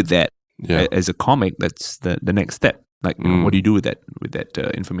can do with that as a comic, that's the next step. Like, what do you do with that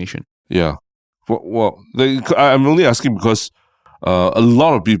information? Yeah. Well, I'm only asking because a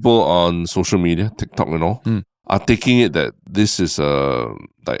lot of people on social media, TikTok and all, are taking it that this is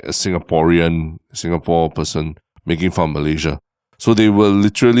like a Singapore person making fun of Malaysia. So they were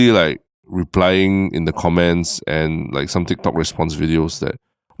literally like replying in the comments and like some TikTok response videos that,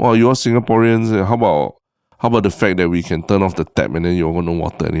 well, you're Singaporeans, how about the fact that we can turn off the tap and then you won't know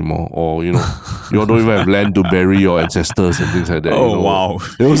water anymore? Or, you don't even have land to bury your ancestors and things like that. Wow.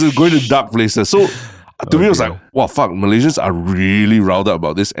 It was going to dark places. So to me, it was like, wow, fuck, Malaysians are really riled up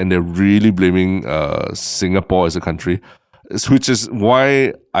about this and they're really blaming Singapore as a country, which is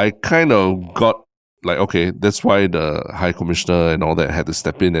why I kind of got like, okay, that's why the High Commissioner and all that had to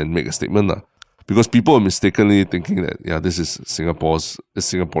step in and make a statement. Because people are mistakenly thinking that, this is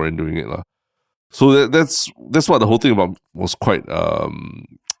Singaporean doing it. So that's what the whole thing about was quite,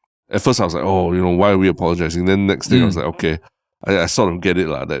 at first I was like, oh, why are we apologizing? Then next thing I was like, okay, I sort of get it,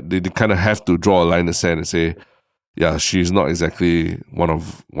 that they kind of have to draw a line in the sand and say, she's not exactly one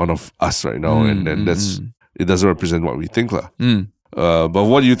of us right now, and then it doesn't represent what we think. But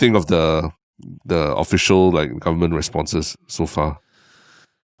what do you think of the official government responses so far?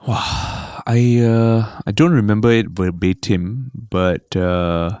 Wow, I don't remember it verbatim, but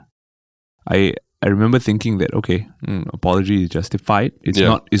I remember thinking that apology is justified.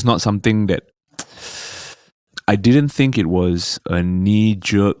 It's not something that I didn't think it was a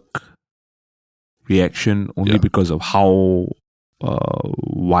knee-jerk reaction only because of how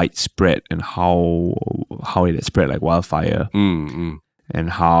widespread and how it had spread like wildfire. And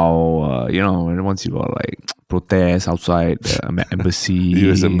how, once you got protests outside the embassy.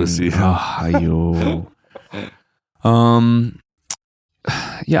 US embassy. Ayo.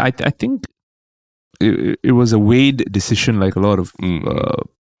 Yeah, I think it was a weighed decision, like a lot of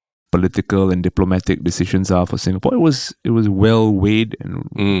political and diplomatic decisions are for Singapore. It was well weighed and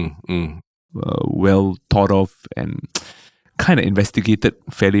well thought of and kind of investigated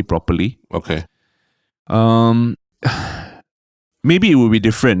fairly properly. Okay. Maybe it would be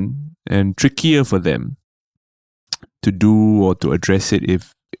different and trickier for them to do or to address it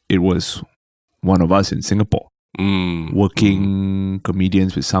if it was one of us in Singapore, working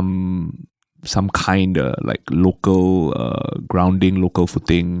comedians with some kind of like local grounding, local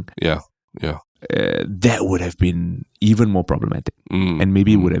footing. Yeah. That would have been even more problematic, and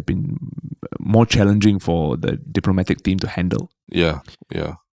maybe it would have been more challenging for the diplomatic team to handle. Yeah.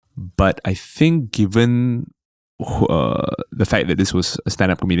 But I think given the fact that this was a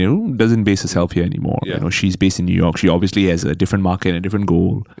stand-up comedian who doesn't base herself here anymore, Yeah. She's based in New York. She obviously has a different market and a different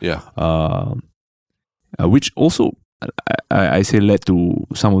goal. Yeah. Which also I say led to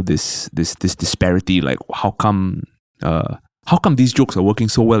some of this disparity. Like how come these jokes are working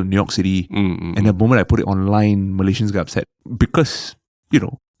so well in New York City, and the moment I put it online, Malaysians get upset because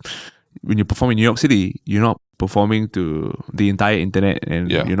when you perform in New York City, you're not performing to the entire internet, and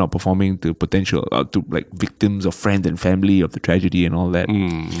you're not performing to potential to like victims or friends and family of the tragedy and all that.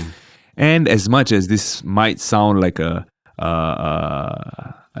 And as much as this might sound like a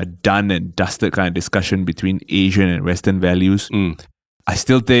done and dusted kind of discussion between Asian and Western values, I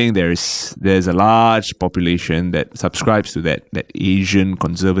still think there's a large population that subscribes to that Asian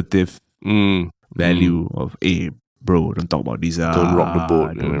conservative value of, hey, bro, don't talk about this. Don't rock the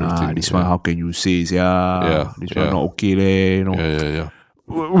boat and everything. This one, how can you say? This one not okay, Yeah.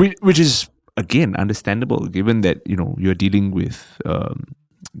 Which is again understandable, given that you're dealing with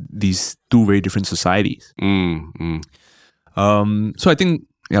these two very different societies. So I think,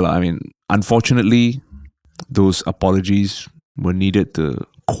 unfortunately, those apologies were needed to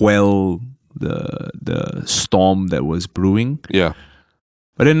quell the storm that was brewing. Yeah.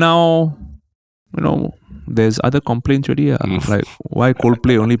 But then now, there's other complaints already. Like, why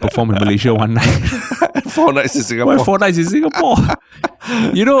Coldplay only perform in Malaysia one night? 4 nights in Singapore. Why 4 nights in Singapore?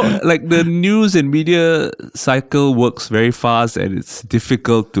 Like the news and media cycle works very fast, and it's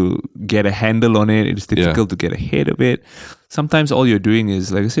difficult to get a handle on it. It's difficult to get ahead of it. Sometimes all you're doing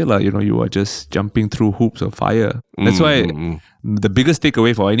is, like I said, you are just jumping through hoops of fire. That's why the biggest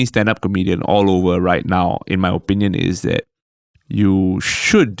takeaway for any stand-up comedian all over right now, in my opinion, is that you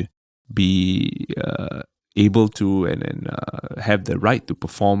should be able to and have the right to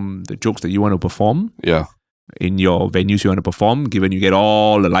perform the jokes that you want to perform. Yeah. In your venues you want to perform, given you get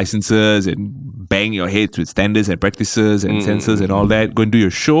all the licenses and bang your heads with standards and practices and censors and all that, go and do your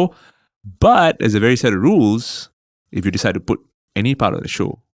show. But there's a very set of rules if you decide to put any part of the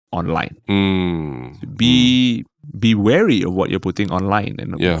show online. Be wary of what you're putting online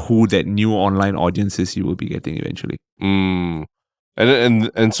and who that new online audience is you will be getting eventually. And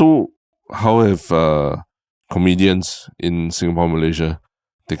so how have comedians in Singapore, Malaysia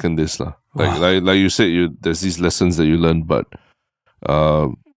taken this lah? Like you said, there's these lessons that you learn, but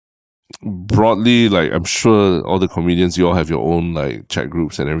broadly, like I'm sure all the comedians, you all have your own like chat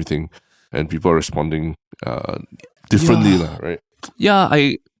groups and everything, and people are responding differently lah, right? Yeah,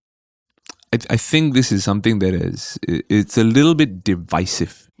 I think this is something that it's a little bit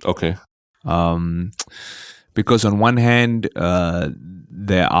divisive. Okay. Because on one hand,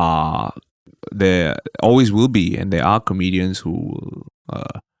 there always will be, and there are comedians who will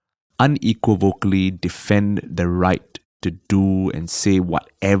unequivocally defend the right to do and say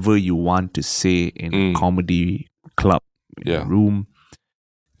whatever you want to say in a comedy club, in a room,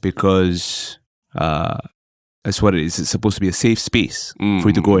 because that's what it is. It's supposed to be a safe space for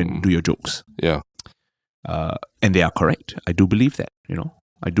you to go and do your jokes. Yeah. And they are correct. I do believe that,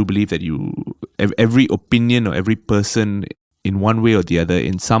 I do believe that every opinion or every person in one way or the other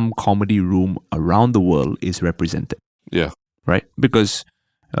in some comedy room around the world is represented. Yeah. Right? Because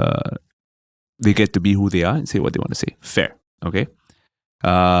they get to be who they are and say what they want to say. Fair. Okay?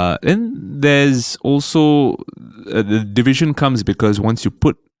 Then there's also the division comes because once you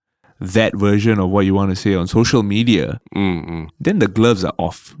put that version of what you want to say on social media, then the gloves are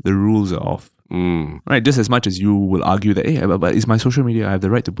off. The rules are off. Right? Just as much as you will argue that, hey, but it's my social media, I have the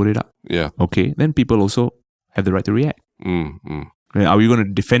right to put it up. Yeah. Okay. Then people also have the right to react. Are we going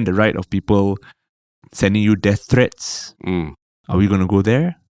to defend the right of people sending you death threats? Are we going to go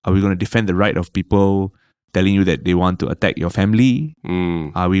there? Are we going to defend the right of people telling you that they want to attack your family?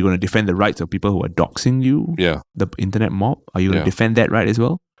 Are we going to defend the rights of people who are doxing you? Yeah. The internet mob? Are you going to defend that right as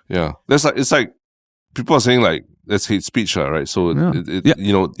well? Yeah. It's like people are saying like that's hate speech, right? So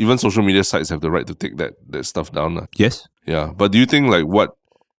you know, even social media sites have the right to take that stuff down. Yes. Yeah. But do you think like what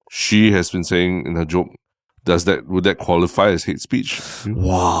she has been saying in her joke, would that qualify as hate speech?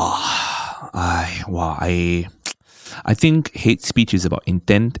 I think hate speech is about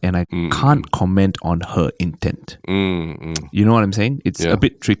intent, and I can't comment on her intent. You know what I'm saying? It's a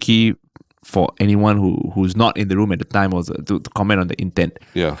bit tricky for anyone who's not in the room at the time also to comment on the intent.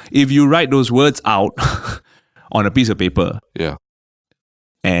 Yeah. If you write those words out on a piece of paper,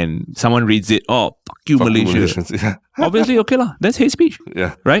 and someone reads it, oh, fuck you, Malaysia. Yeah. Obviously, okay lah. That's hate speech.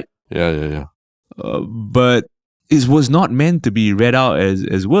 Yeah. Right? Yeah. But it was not meant to be read out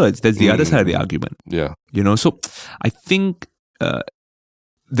as words. That's the other side of the argument. Yeah. You know, so I think the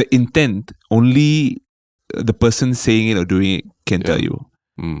intent, only the person saying it or doing it can tell you.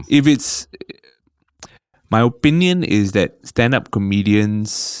 If it's... My opinion is that stand-up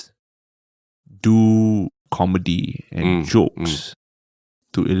comedians do comedy and jokes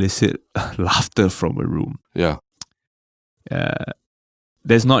to elicit laughter from a room. Yeah.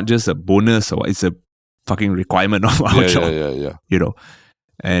 There's not just a bonus, or it's a fucking requirement of our job. Yeah. You know,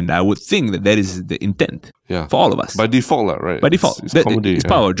 and I would think that is the intent for all of us. By default, right? By default, it's comedy. It's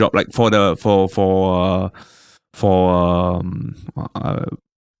part of our job. Like for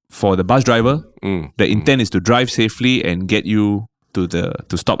the bus driver, the intent is to drive safely and get you to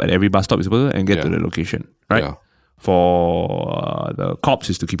stop at every bus stop and get to the location, right? Yeah. For the cops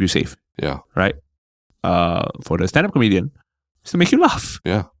is to keep you safe. Yeah. Right? For the stand-up comedian, it's to make you laugh.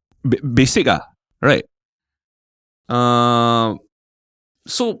 Yeah. Basic, right?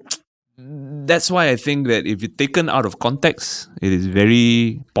 So that's why I think that if it's taken out of context, it is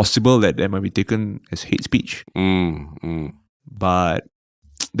very possible that might be taken as hate speech. But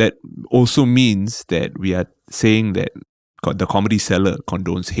that also means that we are saying that the comedy seller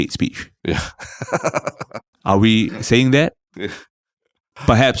condones hate speech. Yeah. Are we saying that? Yeah.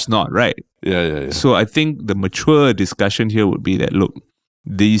 Perhaps not, right? Yeah. So I think the mature discussion here would be that, look,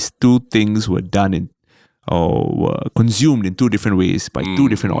 these two things were done or were consumed in two different ways by two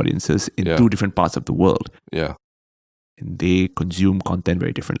different audiences in two different parts of the world. Yeah. And they consume content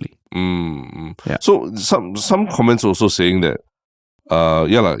very differently. Yeah. So some comments also saying that,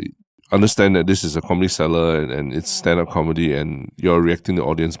 understand that this is a comedy seller and it's stand-up comedy and you're reacting to the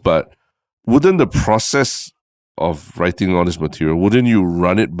audience, but wouldn't the process of writing all this material, wouldn't you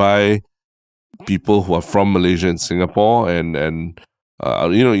run it by people who are from Malaysia and Singapore and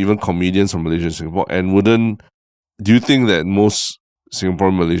even comedians from Malaysia and Singapore? And do you think that most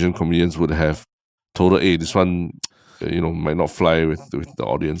Singaporean Malaysian comedians would have told her, hey, this one, might not fly with the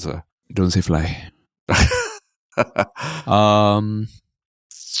audience? Don't say fly.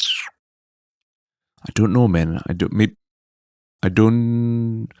 I don't know, man. I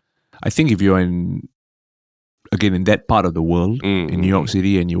think if you're in that part of the world, in New York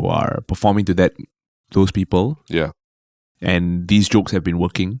City, and you are performing to those people, and these jokes have been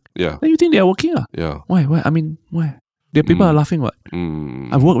working, then you think they are working? Why? I mean, why? The people are laughing, what?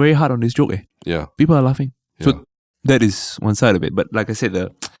 I've worked very hard on this joke, People are laughing. So that is one side of it. But like I said,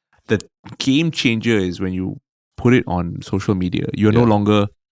 the game changer is when you put it on social media. You're no longer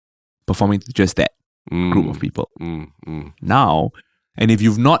performing to just that group of people. Now, and if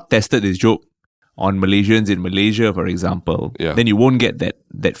you've not tested this joke on Malaysians in Malaysia, for example, then you won't get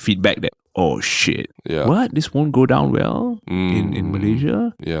that feedback that, oh shit, what? This won't go down well in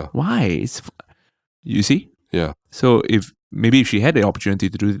Malaysia? Why? You see? Yeah. So if she had the opportunity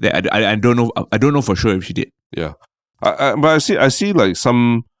to do that, I don't know for sure if she did. Yeah. But I see like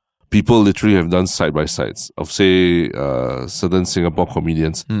some people literally have done side by sides of, say, certain Singapore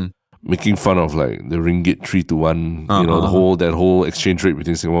comedians making fun of like the ringgit 3-1, that whole exchange rate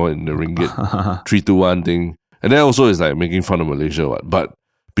between Singapore and the ringgit 3-1 thing. And that also is like making fun of Malaysia, but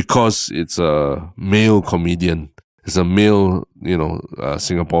because it's a male comedian, it's a male,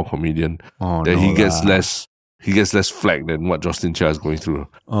 Singapore comedian, he gets less flack than what Jocelyn Chia is going through.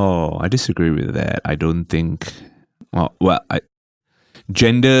 Oh, I disagree with that. I don't think.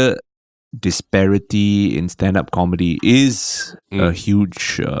 Gender disparity in stand-up comedy is a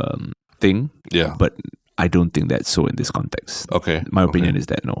huge thing. Yeah. But I don't think that's so in this context. Okay. My opinion is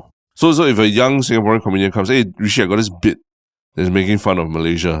that no. So if a young Singaporean comedian comes, hey, Rishi, I got this bit that's making fun of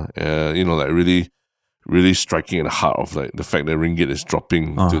Malaysia, like really, really striking at the heart of like the fact that ringgit is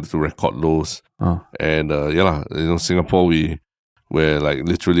dropping to record lows. And Singapore, where like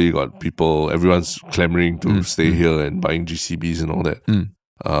literally got people, everyone's clamoring to stay here and buying GCBs and all that.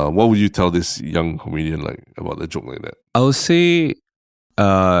 What would you tell this young comedian like about a joke like that? I would say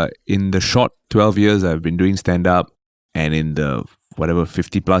in the short 12 years I've been doing stand-up, and in the whatever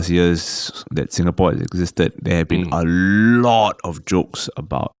 50 plus years that Singapore has existed, there have been a lot of jokes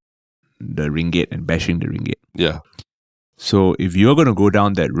about the ringgit and bashing the ringgit. Yeah. So if you're going to go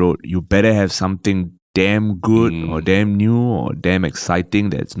down that road, you better have something damn good or damn new or damn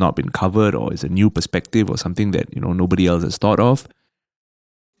exciting that's not been covered, or is a new perspective or something that, you know, nobody else has thought of.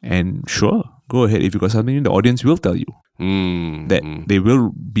 And sure, go ahead. If you got something, the audience will tell you that they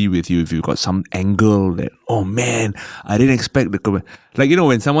will be with you if you got some angle that, oh man, I didn't expect the like, you know,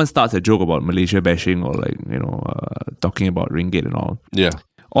 when someone starts a joke about Malaysia bashing or like, you know, talking about ringgit and all. Yeah.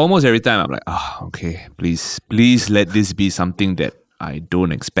 Almost every time I'm like, okay, please let this be something that I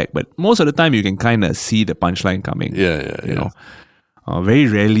don't expect. But most of the time you can kind of see the punchline coming. Yeah. You know, very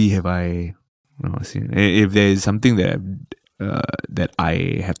rarely have I, you know, seen. If there is something that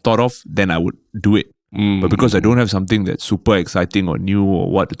I have thought of, then I would do it. But because I don't have something that's super exciting or new or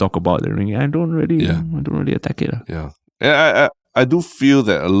what to talk about, I don't really attack it. Yeah. And I do feel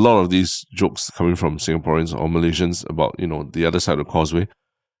that a lot of these jokes coming from Singaporeans or Malaysians about, you know, the other side of the causeway,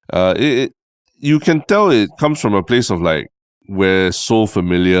 you can tell it comes from a place of like, we're so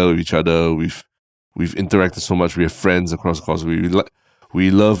familiar with each other. We've interacted so much. We have friends across the causeway.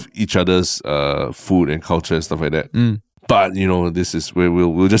 We love each other's food and culture and stuff like that. But, you know, this is where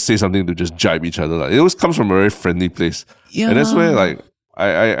we'll just say something to just jibe each other. Like, it always comes from a very friendly place. Yeah. And that's where, like,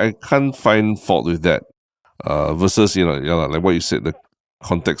 I can't find fault with that. Versus, you know, like what you said, the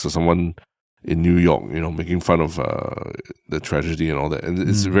context of someone in New York, you know, making fun of the tragedy and all that. And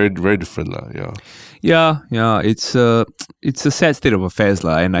it's very, very different. Yeah. Yeah. It's a sad state of affairs.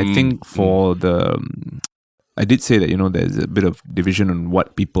 And I think for I did say that, you know, there's a bit of division on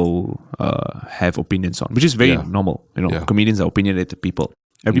what people have opinions on, which is very normal. You know, comedians are opinionated people.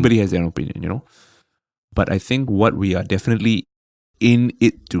 Everybody has their own opinion, you know. But I think what we are definitely in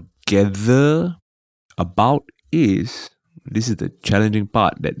it together about is, this is the challenging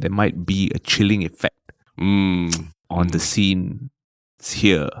part, that there might be a chilling effect on the scene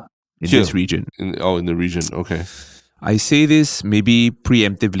here in this region. In the region, okay. I say this maybe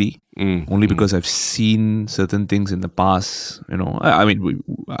preemptively, only because I've seen certain things in the past. You know, I mean,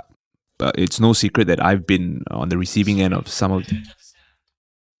 it's no secret that I've been on the receiving end of some of.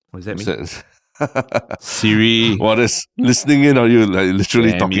 What does that mean? Siri. What is listening in? Or you like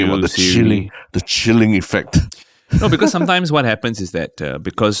literally talking about the chilling effect? No, because sometimes what happens is that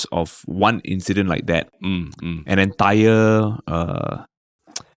because of one incident like that, an entire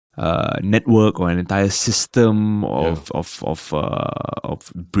network or an entire system of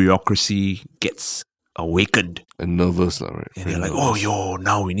bureaucracy gets awakened and nervous, right? And they're like, "Oh,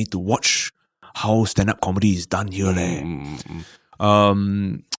 now we need to watch how stand-up comedy is done here."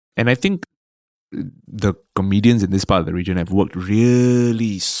 And I think the comedians in this part of the region have worked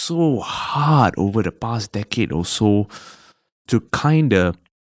really so hard over the past decade or so to kind of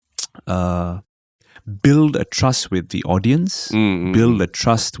build a trust with the audience, build a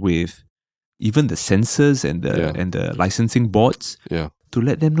trust with even the censors and the licensing boards, to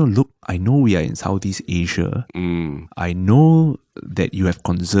let them know, look, I know we are in Southeast Asia. I know that you have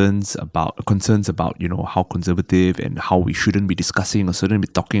concerns about, you know, how conservative and how we shouldn't be discussing or shouldn't be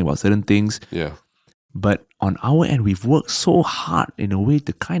talking about certain things. Yeah. But on our end, we've worked so hard in a way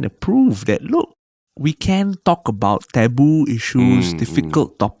to kind of prove that, look, we can talk about taboo issues,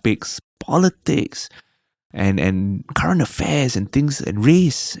 difficult topics, politics, and current affairs and things, and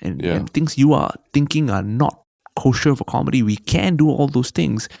race and things you are thinking are not kosher for comedy. We can do all those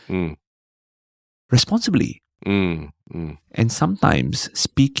things responsibly. And sometimes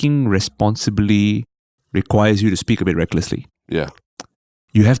speaking responsibly requires you to speak a bit recklessly. Yeah.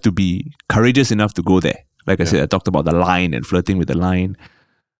 You have to be courageous enough to go there. Like I said, I talked about the line and flirting with the line.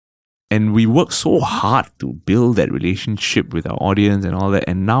 And we work so hard to build that relationship with our audience and all that.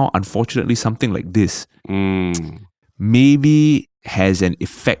 And now, unfortunately, something like this maybe has an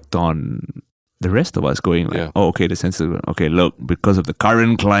effect on the rest of us going like, oh, okay, the censor, okay, look, because of the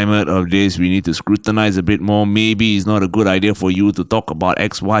current climate of this, we need to scrutinize a bit more. Maybe it's not a good idea for you to talk about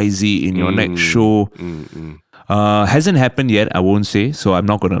X, Y, Z in your next show. Hasn't happened yet, I won't say, so I'm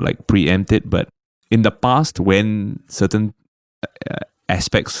not going to like preempt it. But in the past, when certain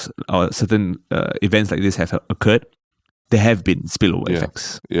aspects or certain events like this have occurred, there have been spillover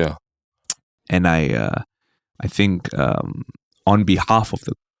effects. Yeah. And I think on behalf of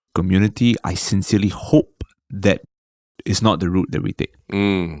the community, I sincerely hope that it's not the route that we take.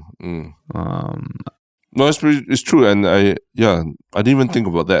 No, it's true, and I didn't even think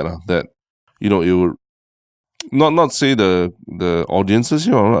about that. That, you know, it would not say the audiences,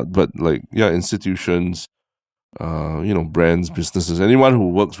 you know, but like institutions, you know, brands, businesses, anyone who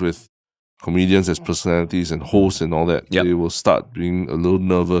works with comedians as personalities and hosts and all that, they will start being a little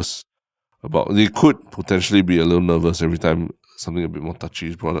nervous about. They could potentially be a little nervous every time something a bit more touchy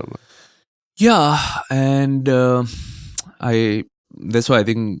is brought up. Yeah, and that's why I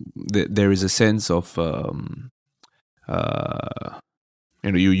think there is a sense of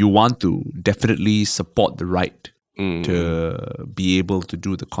you want to definitely support the right to be able to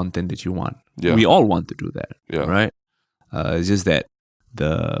do the content that you want. Yeah. We all want to do that, right? It's just that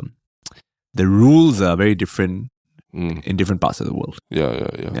the rules are very different in different parts of the world.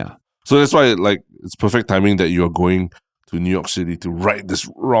 Yeah. So that's why, like, it's perfect timing that you are going to New York City to right this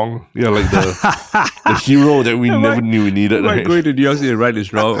wrong. Yeah, like the hero that we never knew we needed. Right? Going to New York City to right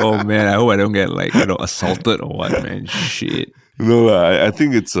this wrong. Oh man, I hope I don't get assaulted or what, man. Shit. No, I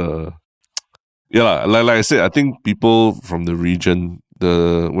think it's like I said, I think people from the region,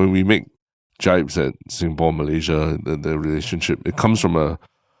 when we make jibes at Singapore, Malaysia, the relationship, it comes from a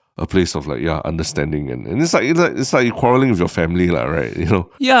place of understanding, and it's like you're quarreling with your family, right?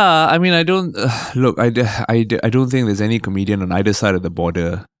 Yeah, I mean, I don't look. I don't think there's any comedian on either side of the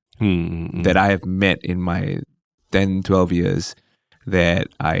border that I have met in my 10, 12 years that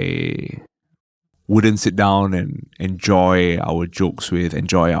I wouldn't sit down and enjoy our jokes with,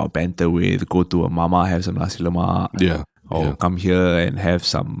 enjoy our banter with, go to a mama, have some nasi lemak, or come here and have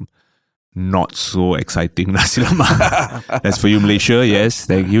some not so exciting nasi lemak. That's for you, Malaysia. Yes,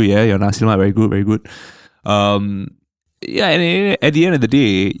 thank you. Yeah, your nasi lemak, very good, very good. And at the end of the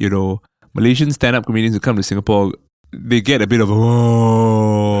day, Malaysian stand-up comedians who come to Singapore, they get a bit of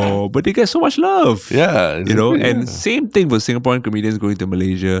but they get so much love. Yeah, exactly, and same thing for Singaporean comedians going to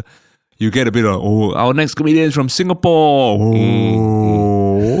Malaysia. You get a bit of, our next comedian is from Singapore.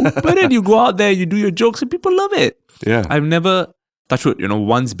 But then you go out there, you do your jokes, and people love it. Yeah, I've never, touch wood,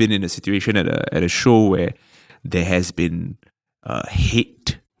 once been in a situation at a show where there has been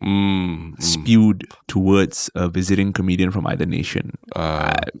hate spewed towards a visiting comedian from either nation.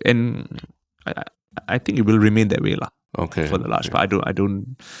 And I think it will remain that way, okay, for the large part. I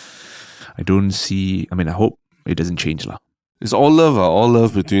don't see, I hope it doesn't change, It's all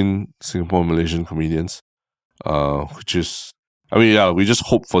love between Singapore and Malaysian comedians, which is, we just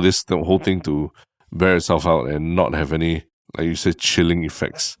hope for the whole thing to bear itself out and not have any, like you said, chilling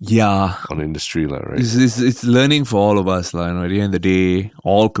effects on the industry, right? It's learning for all of us. At the end of the day,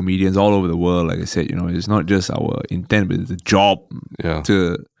 all comedians all over the world, like I said, it's not just our intent, but it's a job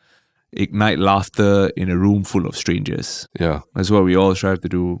to ignite laughter in a room full of strangers. Yeah. That's what we all strive to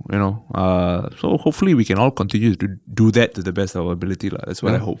do, So hopefully we can all continue to do that to the best of our ability. That's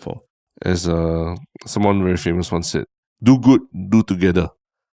what I hope for. As someone very famous once said, do good, do together.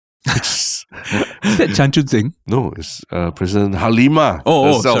 Is that Chanchun Singh? No, it's President Halima.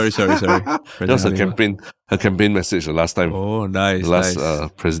 Sorry. That was her campaign message the last time. Oh, nice. The last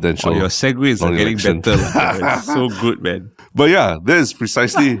presidential. Your segues are getting better. It's so good, man. But yeah, that is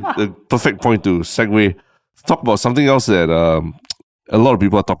precisely the perfect point to segue. Talk about something else that a lot of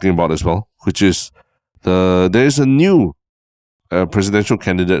people are talking about as well, which is there is a new presidential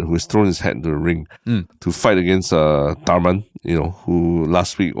candidate who has thrown his hat into the ring to fight against Tharman, who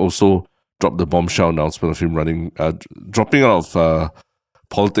last week also dropped the bombshell announcement of him running, dropping out of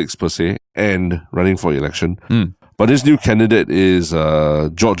politics per se and running for election. But this new candidate is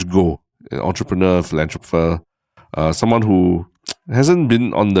George Goh, an entrepreneur, philanthropist, someone who hasn't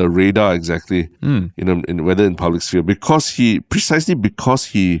been on the radar exactly, whether in public sphere, because he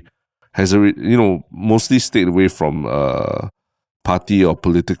has mostly stayed away from party or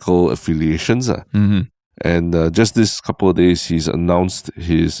political affiliations. And just this couple of days, he's announced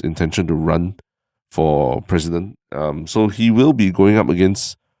his intention to run for president. So he will be going up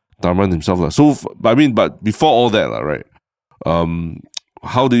against Tharman himself. But before all that, right?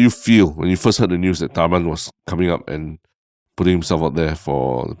 How did you feel when you first heard the news that Tharman was coming up and putting himself out there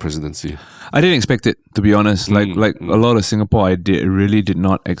for the presidency? I didn't expect it, to be honest. Like a lot of Singapore, I really did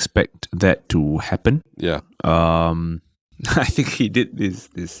not expect that to happen. Yeah. I think he did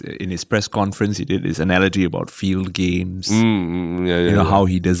this in his press conference. He did this analogy about field games. How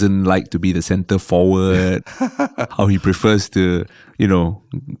he doesn't like to be the center forward. How he prefers to,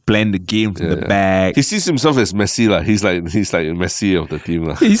 plan the game from the back. He sees himself as Messi, He's like Messi of the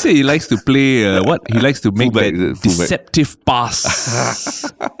team, He said he likes to play He likes to make that deceptive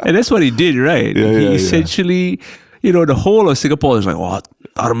pass, and that's what he did, right? He essentially. The whole of Singapore is like,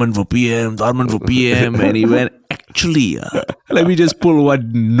 Tharman for PM, and he went, actually, let me just pull one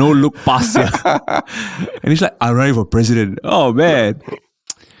no-look pass here. And he's like, I'm running for president. Oh, man.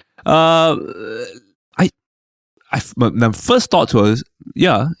 My first thought was,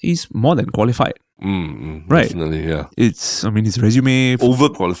 he's more than qualified. Right. Definitely, yeah. It's, I mean, his resume.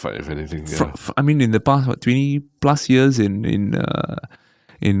 Overqualified, if anything. Yeah. I mean, in the past 20 plus years in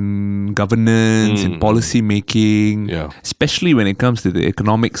governance, in policy making, especially when it comes to the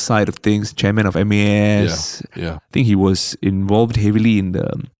economic side of things, chairman of MAS. Yeah. I think he was involved heavily in the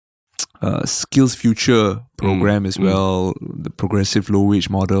Skills Future program as well, the progressive low wage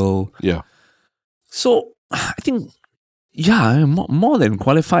model. Yeah. So I think, more than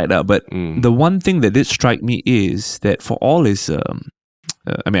qualified. But the one thing that did strike me is that for all his,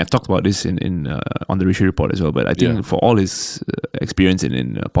 I mean, I've talked about this in on the Rishi report as well, but I think for all his experience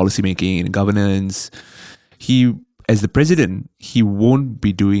in policy making and governance, he, as the president, he won't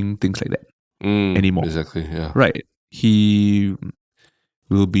be doing things like that anymore. Exactly, yeah. Right. He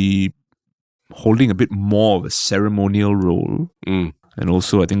will be holding a bit more of a ceremonial role. And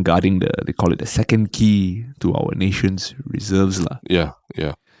also, I think, guarding they call it the second key to our nation's reserves. Yeah.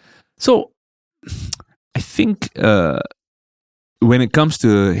 So, I think when it comes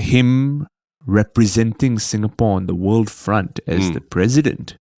to him representing Singapore on the world front as the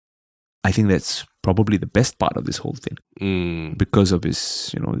president, I think that's probably the best part of this whole thing. Because of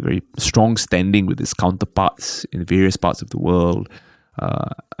his, very strong standing with his counterparts in various parts of the world.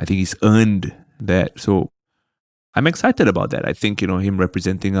 I think he's earned that. So, I'm excited about that. I think, him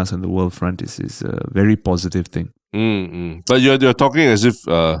representing us on the world front is a very positive thing. But you're talking as if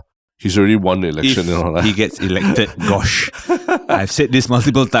he's already won the election and all that. He gets elected, gosh. I've said this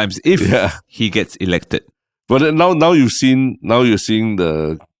multiple times. If he gets elected. But now you're seeing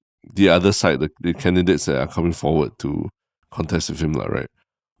the other side, the candidates that are coming forward to contest with him, right?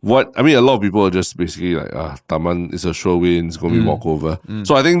 A lot of people are just basically like, Taman is a sure win, it's going to be walkover.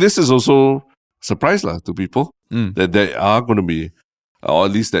 So I think this is also surprise to people that there are going to be, or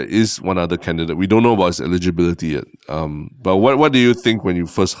at least there is one other candidate. We don't know about his eligibility yet. But what do you think when you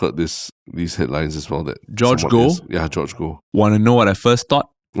first heard these headlines as well? That George Goh? Yeah, George Goh. Want to know what I first thought?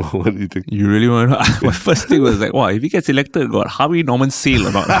 What do you think? You really want to know? My first thing was like, wow, if he gets elected, got Harvey Norman sale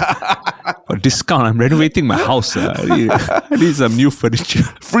or not? Or discount, I'm renovating my house. I need some new furniture.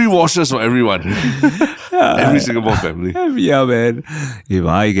 Free washers for everyone. Every Singapore family. Yeah, man. If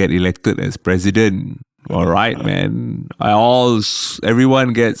I get elected as president, all right, man.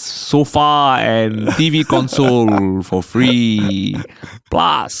 Everyone gets sofa and TV console for free.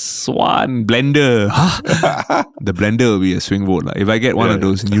 Plus one blender. The blender will be a swing vote. If I get one of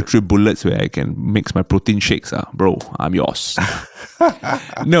those NutriBullets where I can mix my protein shakes, bro, I'm yours.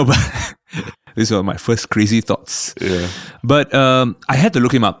 No, but these were my first crazy thoughts. Yeah. But I had to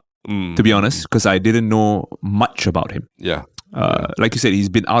look him up, to be honest, because I didn't know much about him. Yeah. Like you said, he's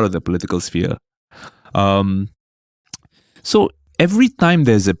been out of the political sphere. So every time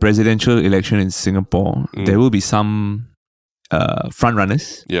there's a presidential election in Singapore, there will be some front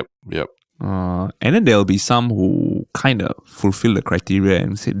runners. Yep. And then there'll be some who kind of fulfill the criteria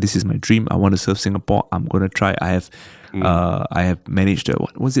and say, "This is my dream. I want to serve Singapore. I'm going to try." I have managed a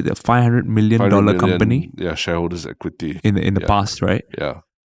 $500 million company. Yeah, shareholders' equity in the past, right? Yeah,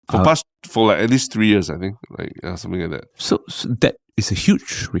 for at least 3 years, I think, something like that. So that is a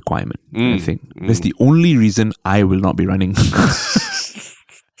huge requirement. I think that's the only reason I will not be running.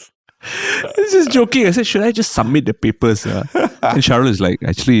 I was just joking. I said, should I just submit the papers? And Charlotte is like,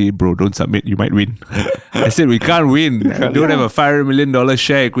 actually, bro, don't submit. You might win. I said, we can't win. I don't have a $500 million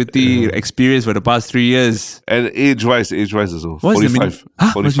share equity experience for the past 3 years. And age-wise as well. What's 45.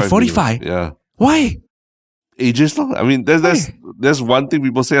 The 45? Yeah. Why? Ages, I mean, there's one thing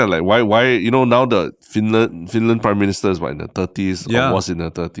people say, like, why, now the Finland Prime Minister is in the 30s, or was in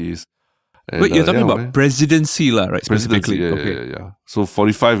the 30s. And, wait, you're talking about presidency, right? Specifically. Yeah. So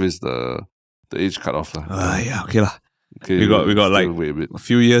 45 is the age cutoff. Yeah, okay. Okay, we got like a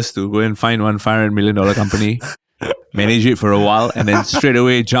few years to go and find one $500 million company, manage it for a while, and then straight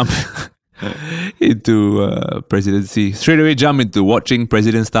away jump into presidency. Straight away jump into watching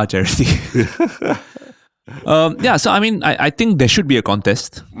President Star Charity. So I mean, I think there should be a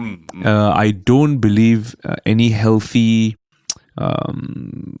contest. I don't believe any healthy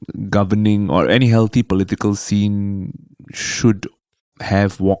governing or any healthy political scene should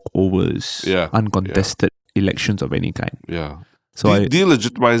have walkovers, uncontested elections of any kind. Yeah. So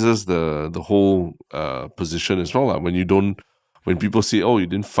delegitimizes the whole position as well. When people say, "Oh, you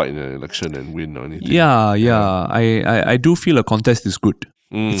didn't fight in an election and win" or anything. Yeah. I do feel a contest is good.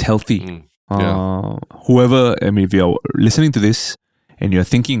 It's healthy. Whoever, I mean, if you're listening to this and you're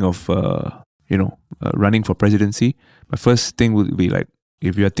thinking of running for presidency, my first thing would be like,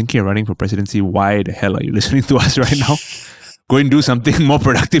 if you're thinking of running for presidency, why the hell are you listening to us right now? Go and do something more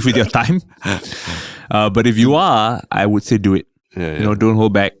productive with your time. But if you are, I would say do it. Don't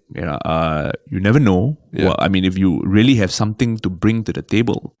hold back. You never know. Yeah. Well, I mean, if you really have something to bring to the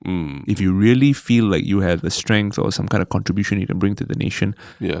table, if you really feel like you have the strength or some kind of contribution you can bring to the nation,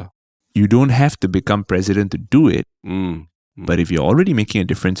 you don't have to become president to do it. But if you're already making a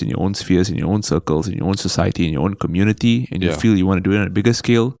difference in your own spheres, in your own circles, in your own society, in your own community, and you feel you want to do it on a bigger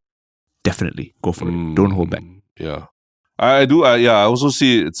scale, definitely go for it. Don't hold back. Yeah, I do. I also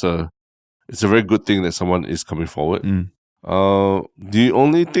see it's a very good thing that someone is coming forward. The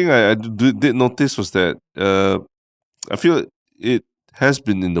only thing I did notice was that I feel it has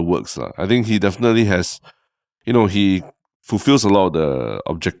been in the works. I think he definitely has, he fulfills a lot of the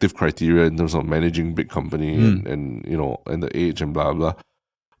objective criteria in terms of managing big company and the age and blah, blah.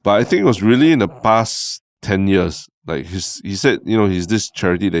 But I think it was really in the past 10 years. Like he said, he's this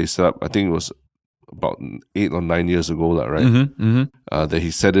charity that he set up, I think it was about 8 or 9 years ago, right? That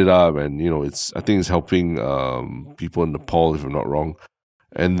he set it up, and I think it's helping people in Nepal, if I'm not wrong.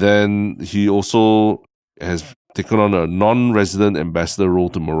 And then he also has taken on a non-resident ambassador role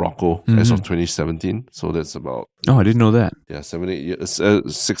to Morocco as of 2017. So that's about I didn't know that. Yeah,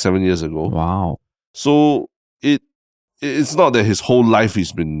 6-7 years ago. Wow. So it's not that his whole life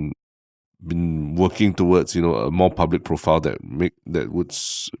he's been working towards a more public profile that would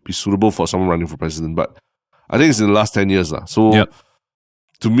be suitable for someone running for president, but I think it's in the last 10 years so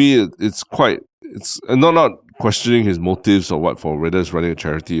to me it's not questioning his motives or what, for whether it's running a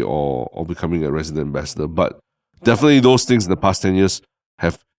charity or becoming a resident ambassador, but definitely those things in the past 10 years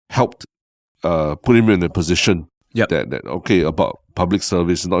have helped put him in a position that about public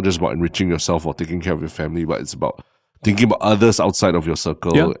service is not just about enriching yourself or taking care of your family, but it's about thinking about others outside of your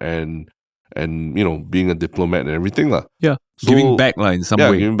circle and being a diplomat and everything. Yeah. So, giving back in some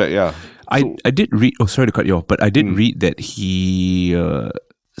way. Yeah, giving back, yeah. I did read, sorry to cut you off, but I did read that he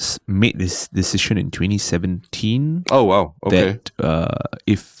made this decision in 2017. Oh, wow. Okay. That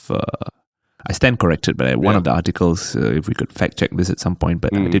if I stand corrected, but one of the articles, if we could fact check this at some point,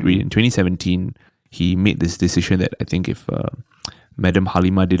 but I did read in 2017, he made this decision that I think if Madam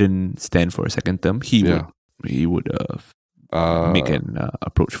Halima didn't stand for a second term, he would make an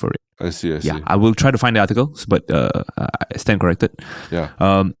approach for it. I see. Yeah, I will try to find the articles, but I stand corrected. Yeah.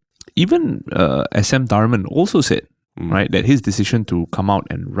 Even SM Tharman also said, right, that his decision to come out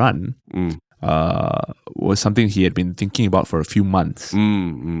and run was something he had been thinking about for a few months.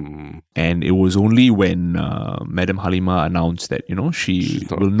 And it was only when Madam Halima announced that, she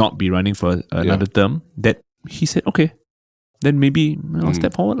will not be running for another term that he said, okay, then maybe I'll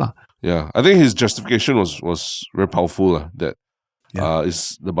step forward. Yeah, I think his justification was very powerful. That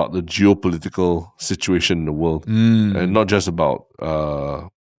it's about the geopolitical situation in the world, and not just about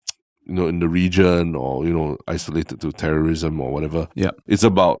in the region or isolated to terrorism or whatever. Yeah, it's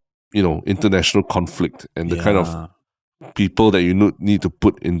about international conflict and the kind of people that you need to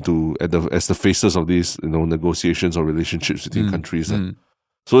put into as the faces of these negotiations or relationships between countries.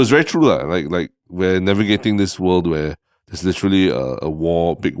 So it's very true. Like we're navigating this world where there's literally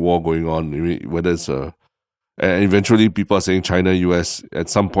a big war going on. Whether it's and eventually people are saying China, US, at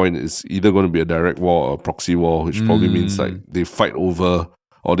some point it's either going to be a direct war or a proxy war, which probably means like they fight over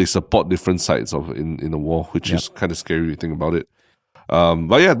or they support different sides in a war, which is kind of scary if you think about it.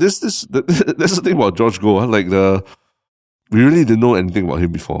 But yeah, that's the thing about George Goh. We really didn't know anything about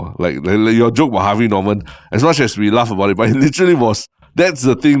him before. Like your joke about Harvey Norman, as much as we laugh about it, but it literally was. That's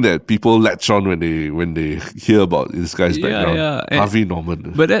the thing that people latch on when they hear about this guy's background. Yeah. Harvey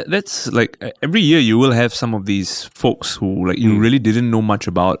Norman. But that's like every year you will have some of these folks who you really didn't know much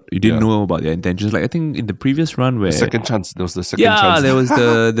about. You didn't know about their intentions. Like I think in the previous run where Second Chance, there was the Second Chance. Yeah, there was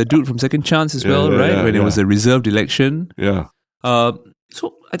the dude from Second Chance as well, right? When it was a reserved election. Yeah.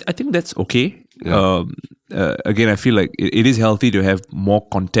 So I think that's okay. Yeah. Again, I feel like it is healthy to have more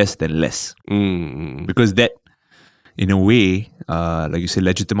contest than less. Because that, in a way, like you say,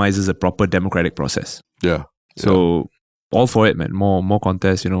 legitimizes a proper democratic process. Yeah. So all for it, man. More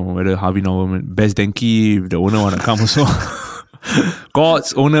contest. Whether Harvey Norman, Best Denki, if the owner want to come also.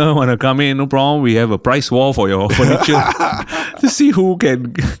 God's owner want to come in, no problem. We have a price war for your furniture to see who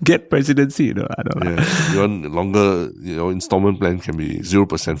can get presidency. I don't know. Yeah. You want longer, installment plan can be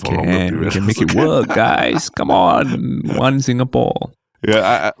 0% for a longer period. We can make it work, guys. Come on, one Singapore.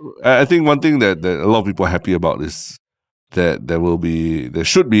 Yeah, I think one thing that a lot of people are happy about is that there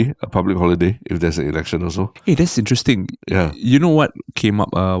should be a public holiday if there's an election also. Hey, that's interesting. Yeah. You know what came up?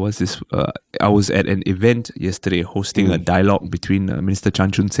 What's this? I was at an event yesterday hosting a dialogue between Minister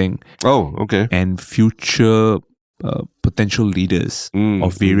Chan Chun Seng and future potential leaders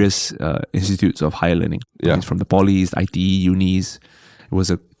of various institutes of higher learning. Yeah. From the polys, ITE, unis. It was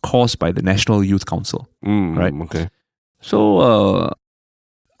a course by the National Youth Council. Right? Okay. So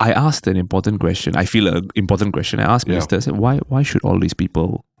I asked an important question. I feel an important question. I asked Minister, I said, why should all these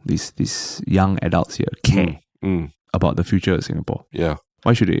people, these young adults here, care about the future of Singapore? Yeah.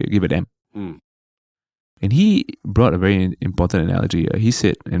 Why should they give a damn? And he brought a very important analogy. He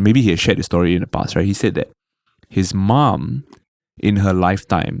said, and maybe he has shared the story in the past, right? He said that his mom, in her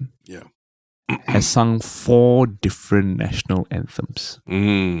lifetime, has sung 4 different national anthems.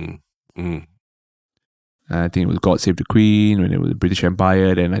 I think it was God Save the Queen when it was the British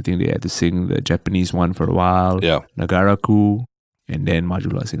Empire. Then I think they had to sing the Japanese one for a while. Negaraku, and then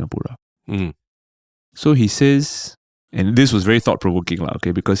Majulah Singapura. So he says, and this was very thought-provoking,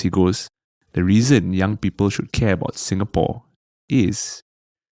 okay, because he goes, the reason young people should care about Singapore is,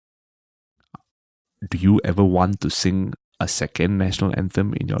 do you ever want to sing a second national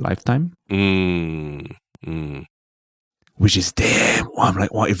anthem in your lifetime? Which is damn. I'm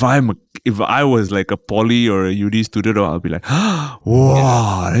like, wow, if I was like a poly or a UD student, I'll be like,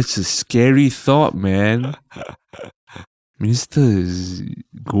 wow, that's a scary thought, man. Minister is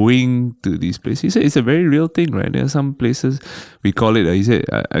going to these places. He said it's a very real thing, right? There are some places, we call it, he said,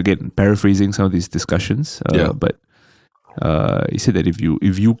 again, paraphrasing some of these discussions, but he said that if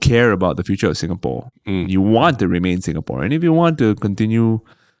you care about the future of Singapore, you want to remain Singapore, and if you want to continue,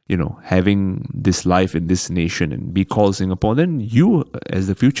 having this life in this nation and be called Singapore, then you, as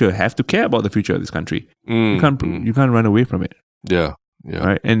the future, have to care about the future of this country. You can't run away from it. Yeah. Yeah.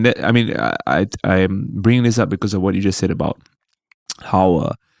 Right. And that, I mean, I am bringing this up because of what you just said about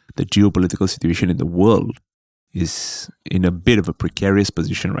how the geopolitical situation in the world is in a bit of a precarious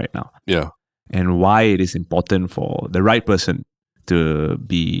position right now. Yeah. And why it is important for the right person to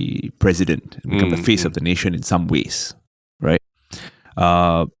be president and become the face of the nation in some ways. Right.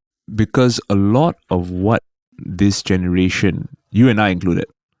 Because a lot of what this generation, you and I included,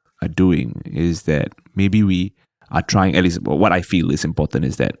 are doing is that maybe we are trying, at least what I feel is important,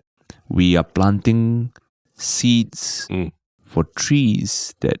 is that we are planting seeds for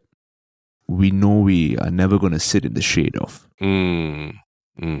trees that we know we are never going to sit in the shade of.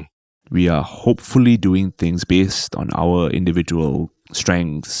 We are hopefully doing things based on our individual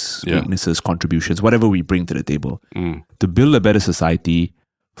strengths, weaknesses, contributions, whatever we bring to the table, to build a better society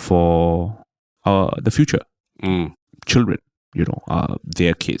for the future. Children,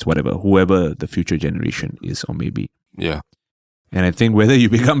 their kids, whatever, whoever the future generation is or maybe. Yeah. And I think whether you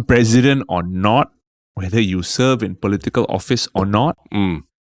become president or not, whether you serve in political office or not,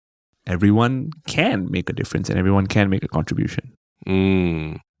 everyone can make a difference and everyone can make a contribution.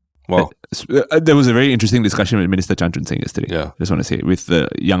 Well, there was a very interesting discussion with Minister Chan Chun Sing yesterday. Yeah. Just want to say, with the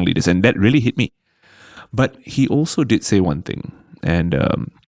young leaders, and that really hit me. But he also did say one thing, and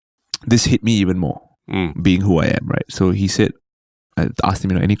this hit me even more, being who I am, right? So he said, I asked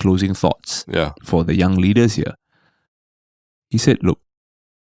him, any closing thoughts for the young leaders here? He said, look,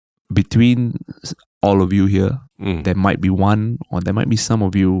 between all of you here, there might be one, or there might be some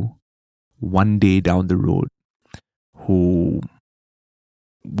of you one day down the road who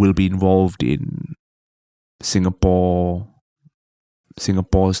will be involved in Singapore's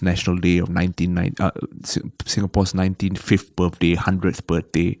National Day of Singapore's 95th birthday, 100th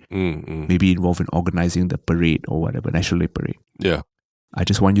birthday, maybe involved in organizing the parade or whatever, National Day parade. Yeah. I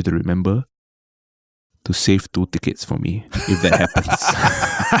just want you to remember to save 2 tickets for me if that happens.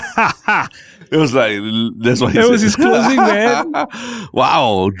 It was like, that's what he said. That was his closing, man.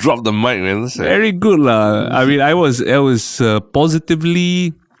 Wow, drop the mic, man. Very good, lah. I mean, I was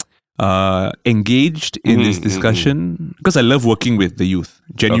positively engaged in this discussion because I love working with the youth.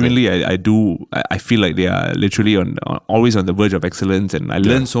 Genuinely, I do. I feel like they are literally always on the verge of excellence, and I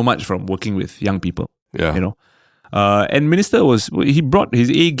learn so much from working with young people. Yeah. And Minister he brought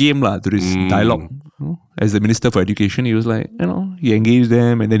his A game to this dialogue. As the Minister for Education, he was like, he engaged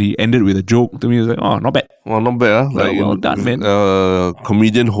them, and then he ended with a joke to me. He was like, oh, not bad. Well, not bad, huh? Like, well done, man.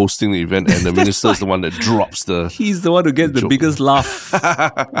 Comedian hosting the event, and the Minister's the one that drops the... He's the one who gets the biggest laugh.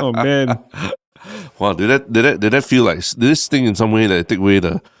 Oh, man. Wow, did that feel like... Did this thing in some way that take away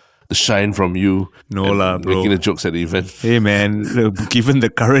the shine from you? No lah, bro. Making the jokes at the event. Hey, man, given the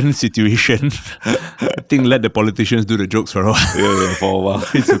current situation, I think let the politicians do the jokes for a while. Yeah, for a while.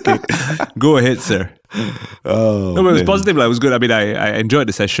 It's okay. Go ahead, sir. No, but it was positive. It was good. I mean, I enjoyed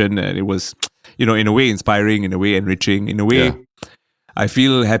the session, and it was, in a way inspiring, in a way enriching, in a way I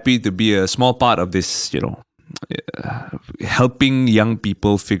feel happy to be a small part of this, helping young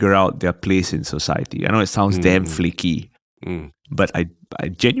people figure out their place in society. I know it sounds damn flaky, but I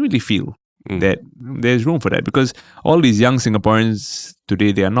genuinely feel that there's room for that, because all these young Singaporeans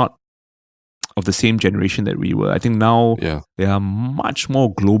today, they are not of the same generation that we were. I think now they are much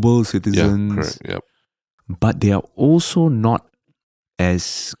more global citizens. Yeah, correct. Yep. but they are also not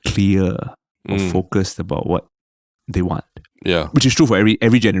as clear or focused about what they want. Yeah. Which is true for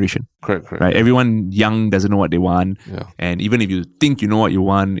every generation. Correct. Right? Everyone young doesn't know what they want. Yeah. And even if you think you know what you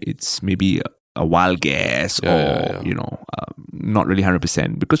want, it's maybe a wild guess not really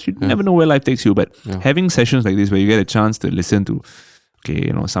 100%, because you never know where life takes you. But having sessions like this where you get a chance to listen to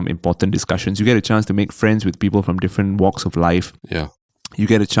some important discussions, you get a chance to make friends with people from different walks of life. Yeah. You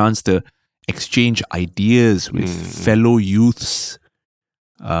get a chance to exchange ideas with fellow youths.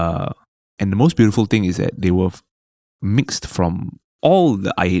 And the most beautiful thing is that they were mixed from all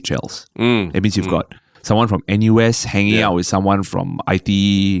the IHLs. That means you've got someone from NUS hanging out with someone from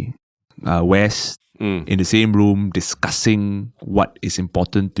IT West in the same room discussing what is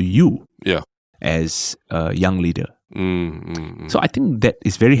important to you as a young leader. So I think that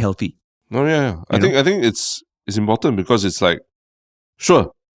is very healthy. No, yeah. I think it's important because it's like,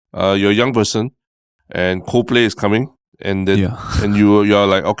 sure, you're a young person and Coldplay is coming, and then and you're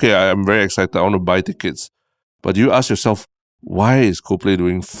like, okay, I'm very excited, I want to buy tickets. But you ask yourself, why is Coldplay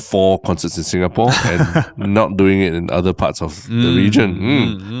doing 4 concerts in Singapore and not doing it in other parts of the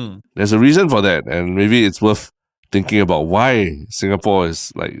region? There's a reason for that, and maybe it's worth thinking about why Singapore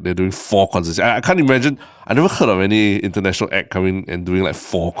is like, they're doing 4 concerts. I can't imagine, I never heard of any international act coming and doing like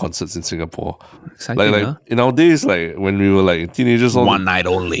 4 concerts in Singapore. Exciting, like in our days, like when we were like teenagers, one night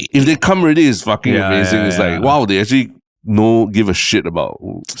only. If they come already, it's fucking amazing. It's like, wow, they actually give a shit about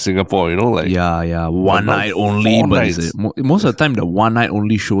Singapore, like one night only, but most of the time the one night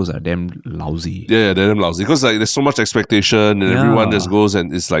only shows are damn lousy. They're damn lousy because like there's so much expectation and everyone just goes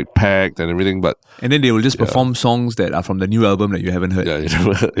and it's like packed and everything, but and then they will just perform songs that are from the new album that you haven't heard.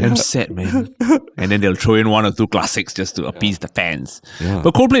 Damn sad, man. And then they'll throw in 1 or 2 classics just to appease the fans.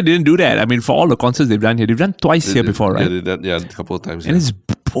 But Coldplay didn't do that. I mean, for all the concerts they've done here, they've done twice here before, right? A couple of times. And it's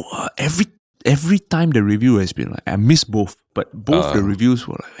every time the review has been like, I miss both, but both the reviews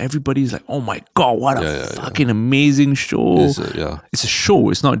were like, everybody's like, oh my God, what a fucking amazing show. It's a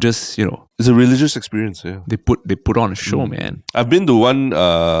show. It's not just, it's a religious experience. Yeah. They put on a show, man. I've been to one,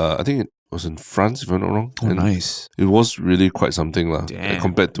 I think it was in France, if I'm not wrong. Oh, nice. It was really quite something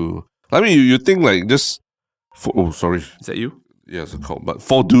compared to, I mean, you think like just, sorry. Is that you? Yeah, it's a call. But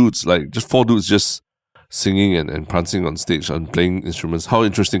 4 dudes just singing and prancing on stage and playing instruments. How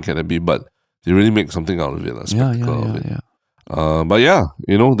interesting can it be? But they really make something out of it, a spectacle of it.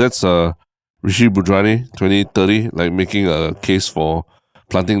 But that's Rishi Budhrani 2030, like making a case for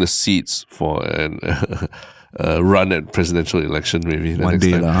planting the seeds for a run at presidential election, maybe. One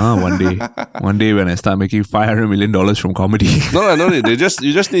day. One day when I start making $500 million from comedy. No, you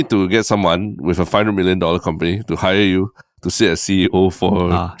just need to get someone with a $500 million company to hire you to sit as CEO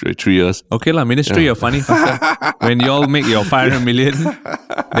for 3 years. Okay lah, Ministry of Funny faster. When you all make your 500 million,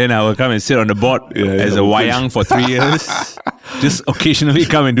 then I will come and sit on the board as a wayang for 3 years. Just occasionally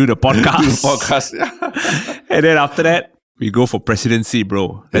come and do the podcast. And then after that, we go for presidency,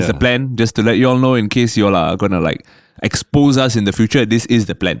 bro. That's the plan. Just to let you all know, in case you all are gonna like expose us in the future, this is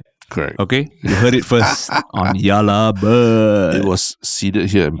the plan. Correct. Okay? You heard it first on Yala Bird. It was seeded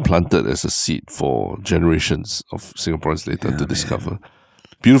here and planted as a seed for generations of Singaporeans later to discover.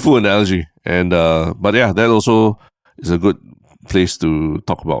 Beautiful analogy. And but that also is a good place to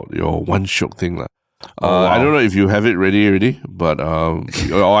talk about your one shiok thing. Wow. I don't know if you have it ready already, but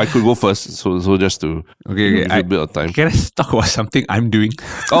or I could go first. So just to give a bit of time. Can I talk about something I'm doing?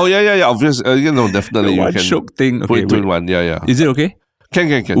 Oh yeah. Obviously, definitely. The one shiok thing. Put it in one. Yeah. Is it okay?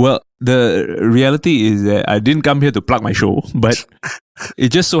 Can. Well, the reality is that I didn't come here to plug my show, but it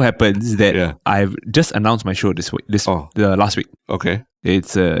just so happens that I've just announced my show this week, last week. Okay.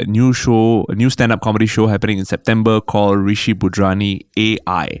 It's a new show, a new stand-up comedy show happening in September called Rishi Budhrani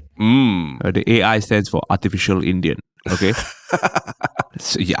AI. The AI stands for Artificial Indian. Okay.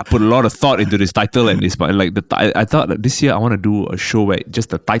 So I put a lot of thought into this title and this, but like I thought that this year I want to do a show where just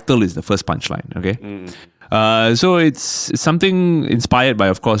the title is the first punchline. Okay. So it's something inspired by,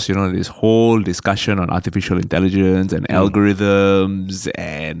 of course, this whole discussion on artificial intelligence and algorithms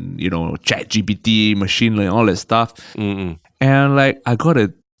and, ChatGPT, machine learning, all that stuff. And like, I got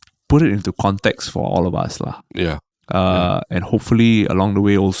to put it into context for all of us. Yeah. And hopefully along the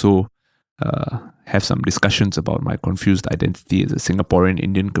way also have some discussions about my confused identity as a Singaporean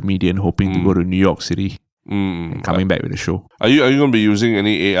Indian comedian hoping to go to New York City. And coming back with the show. Are you going to be using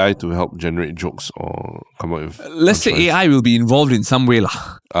any AI to help generate jokes or come up with? Let's say AI will be involved in some way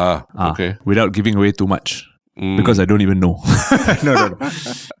okay. Without giving away too much, because I don't even know. No.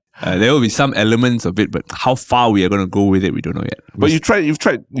 There will be some elements of it, but how far we are going to go with it, we don't know yet. But you've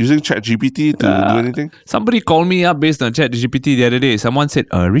tried using ChatGPT to do anything? Somebody called me up based on ChatGPT the other day. Someone said,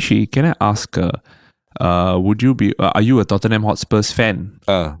 Rishi, can I ask are you a Tottenham Hotspurs fan?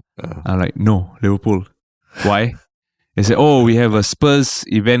 I'm like, no, Liverpool. Why? They said, oh, we have a Spurs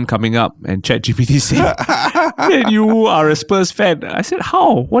event coming up, and ChatGPT said, and you are a Spurs fan. I said,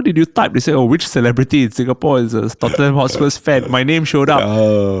 how? What did you type? They said, oh, which celebrity in Singapore is a Tottenham Hotspurs fan? My name showed up.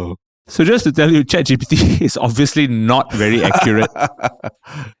 Oh. So just to tell you, ChatGPT is obviously not very accurate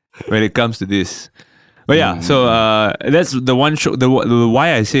when it comes to this. But yeah, so that's the one show. The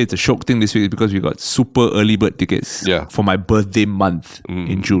why I say it's a shock thing this week is because we got super early bird tickets for my birthday month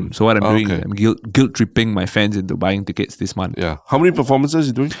in June. So what I'm doing is I'm guilt tripping my fans into buying tickets this month. Yeah. How many performances are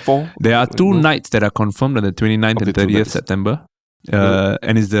you doing? 4? There are 2 nights that are confirmed on the 29th and 30th September.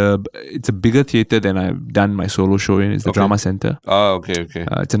 And it's a bigger theatre than I've done my solo show in. It's the Drama Centre. Okay.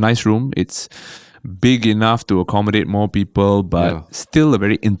 It's a nice room. It's big enough to accommodate more people, but still a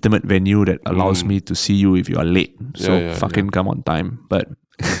very intimate venue that allows me to see you if you are late. So come on time. But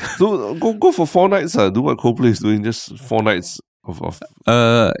so go for 4 nights. Do what Coldplay is doing. Just 4 nights of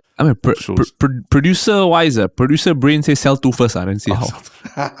I mean, producer wise, producer brain says sell 2 first, then see how.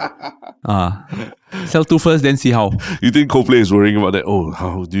 Sell 2 first, then see how. You think Coldplay is worrying about that? Oh,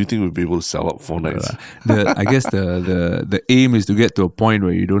 how do you think we'll be able to sell out 4 nights? I guess the aim is to get to a point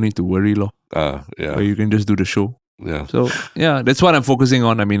where you don't need to worry, where you can just do the show. Yeah. So that's what I'm focusing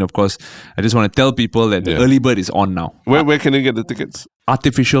on. I mean, of course, I just want to tell people that the early bird is on now. Where can you get the tickets?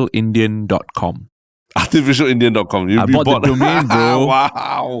 Artificialindian.com. Artificialindian.com. I bought the domain, bro.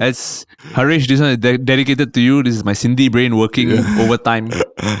 Wow. That's Harish. This one is dedicated to you. This is my Cindy brain working overtime.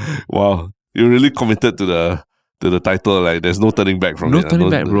 Wow. You're really committed to the title. Like, there's no turning back from it. No turning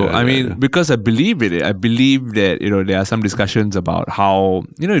back, bro. I mean, because I believe in it. I believe that, there are some discussions about how,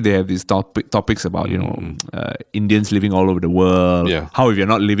 they have these topics about, Indians living all over the world. Yeah. How if you're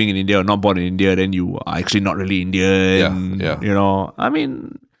not living in India or not born in India, then you are actually not really Indian. Yeah. I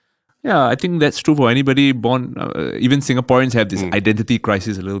mean, I think that's true for anybody born. Even Singaporeans have this identity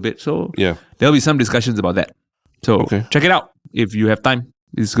crisis a little bit. So there'll be some discussions about that. So check it out if you have time.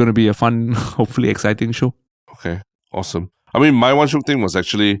 It's going to be a fun, hopefully exciting show. Okay, awesome. I mean, my one show thing was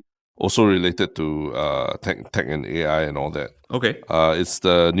actually also related to tech and AI and all that. Okay. It's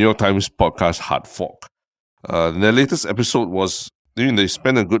the New York Times podcast Hard Fork. Their latest episode was, they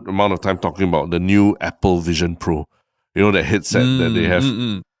spent a good amount of time talking about the new Apple Vision Pro. That headset that they have.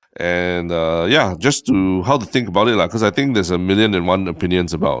 And just how to think about it, because I think there's 1,000,001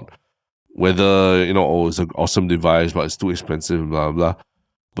 opinions about whether, it's an awesome device, but it's too expensive, blah, blah.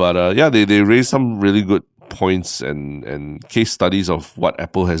 But they raised some really good points and case studies of what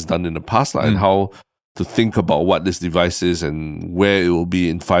Apple has done in the past and how to think about what this device is and where it will be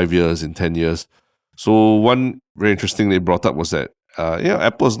in 5 years, in 10 years. So one very interesting they brought up was that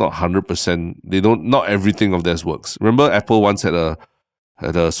Apple is not 100%. Not everything of theirs works. Remember, Apple once had a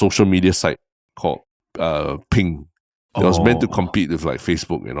social media site called Ping. It was meant to compete with like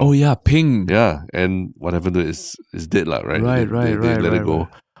Facebook, Oh yeah, Ping. Yeah, and what happened to it is dead, right? They let it go.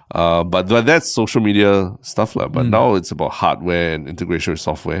 But that's social media stuff, But now it's about hardware and integration with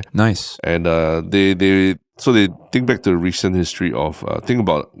software. Nice. And they think back to the recent history of think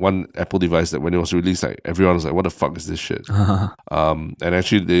about one Apple device that when it was released, like everyone was like, "What the fuck is this shit?" And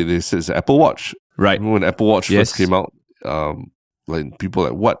actually, they said it's an Apple Watch. Right. Remember when Apple Watch first came out? Like people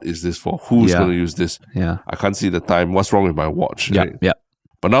like, what is this for? Who's going to use this? Yeah. I can't see the time. What's wrong with my watch? Yeah. Right? Yeah.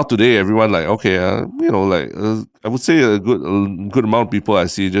 But now today, everyone like, okay, I would say a good amount of people I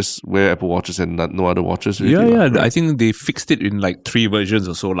see just wear Apple Watches and no other watches. Really, right? I think they fixed it in like 3 versions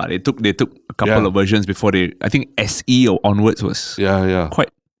or so. They took a couple of versions before I think SE or onwards was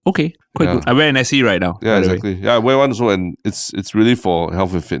quite okay. Quite good. I wear an SE right now. Yeah, exactly. Yeah, I wear one also, and it's really for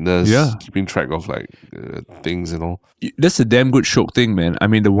health and fitness. Yeah, keeping track of like things and all. That's a damn good shock thing, man. I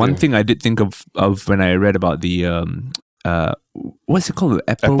mean, the one thing I did think of when I read about the what's it called? The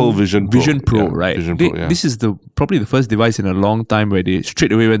Apple Vision Pro, right? Vision Pro, This is probably the first device in a long time where they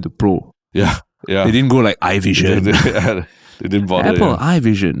straight away went to Pro. Yeah. They didn't go like iVision. They didn't bother. Apple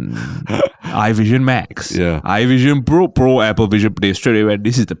iVision, iVision Max, iVision Pro, Apple Vision. They straight away went,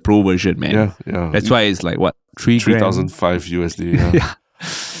 this is the Pro version, man. Yeah. That's why it's like what, $3,005 USD. Yeah.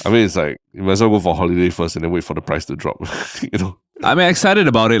 I mean, it's like you might as well go for holiday first and then wait for the price to drop. I'm excited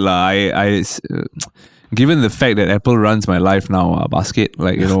about it, lah. I given the fact that Apple runs my life now, basket,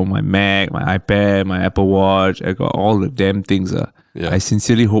 like my Mac, my iPad, my Apple Watch, I got all the damn things. I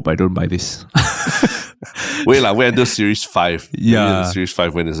sincerely hope I don't buy this. Wait until Series 5. Yeah. Series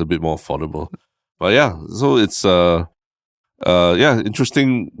 5 when it's a bit more affordable. But so it's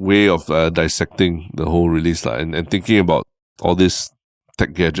interesting way of dissecting the whole release and thinking about all these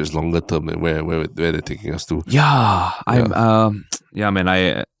tech gadgets longer term and where they're taking us to. Yeah,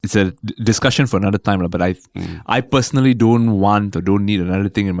 man. It's a discussion for another time, but I personally don't want or don't need another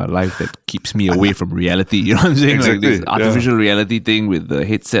thing in my life that keeps me away from reality. You know what I'm saying? Exactly, Like this artificial reality thing with the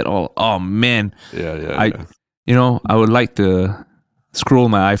headset. Oh man. Yeah. I would like to scroll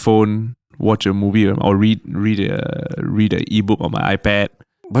my iPhone, watch a movie, or read an ebook on my iPad.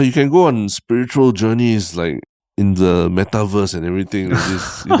 But you can go on spiritual journeys like in the metaverse and everything like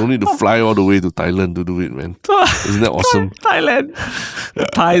this. You don't need to fly all the way to Thailand to do it, man. Isn't that awesome? Thailand. The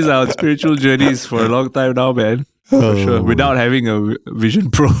Thais are on spiritual journeys for a long time now, man. For sure. Without having a Vision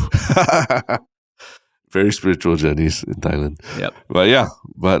Pro. Very spiritual journeys in Thailand. Yep.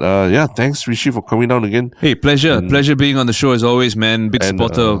 But thanks Rishi for coming down again. Hey, pleasure being on the show as always, man. Big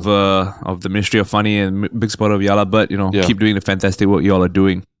supporter of the Ministry of Funny and big supporter of Yala, but keep doing the fantastic work y'all are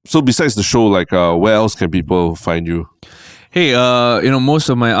doing. So besides the show, like where else can people find you? Hey, most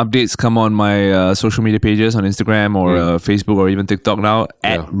of my updates come on my social media pages on Instagram or Facebook or even TikTok now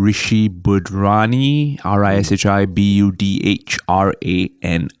at Rishi Budhrani,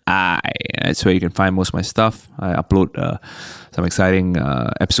 RISHIBUDHRANI. That's where you can find most of my stuff. I upload some exciting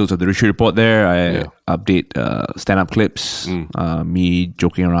episodes of the Rishi Report there. I update stand-up clips, me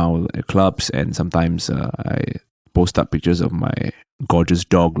joking around at clubs, and sometimes I post up pictures of my gorgeous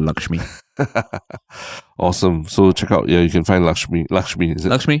dog, Lakshmi. Awesome. So check out, you can find Lakshmi. Is it?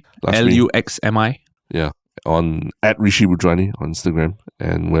 Lakshmi? Luxmi. Yeah. On at Rishi Budhrani on Instagram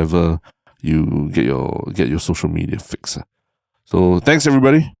and wherever you get your social media fix. So thanks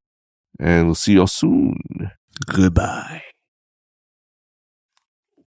everybody. And we'll see you all soon. Goodbye.